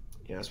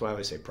 that's why I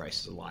always say price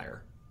is a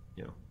liar.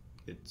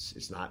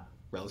 It's not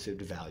relative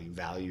to value.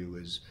 Value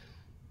is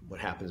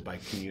what happens by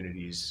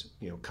communities,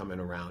 coming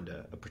around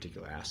a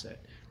particular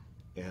asset.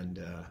 And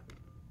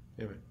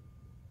anyway.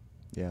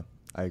 Yeah,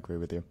 I agree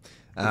with you.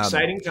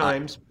 Exciting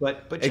times,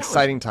 but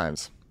exciting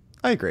times.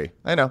 I agree.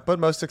 I know, but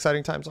most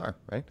exciting times are,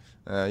 right?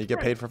 You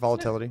get paid for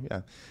volatility.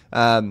 Yeah.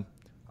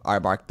 All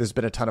right, Mark, this has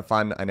been a ton of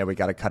fun. I know we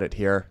got to cut it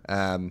here.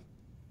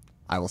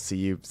 I will see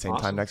you same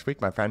time next week,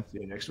 my friend. See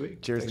you next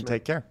week. Cheers. Thanks, and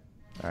take care.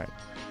 All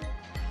right.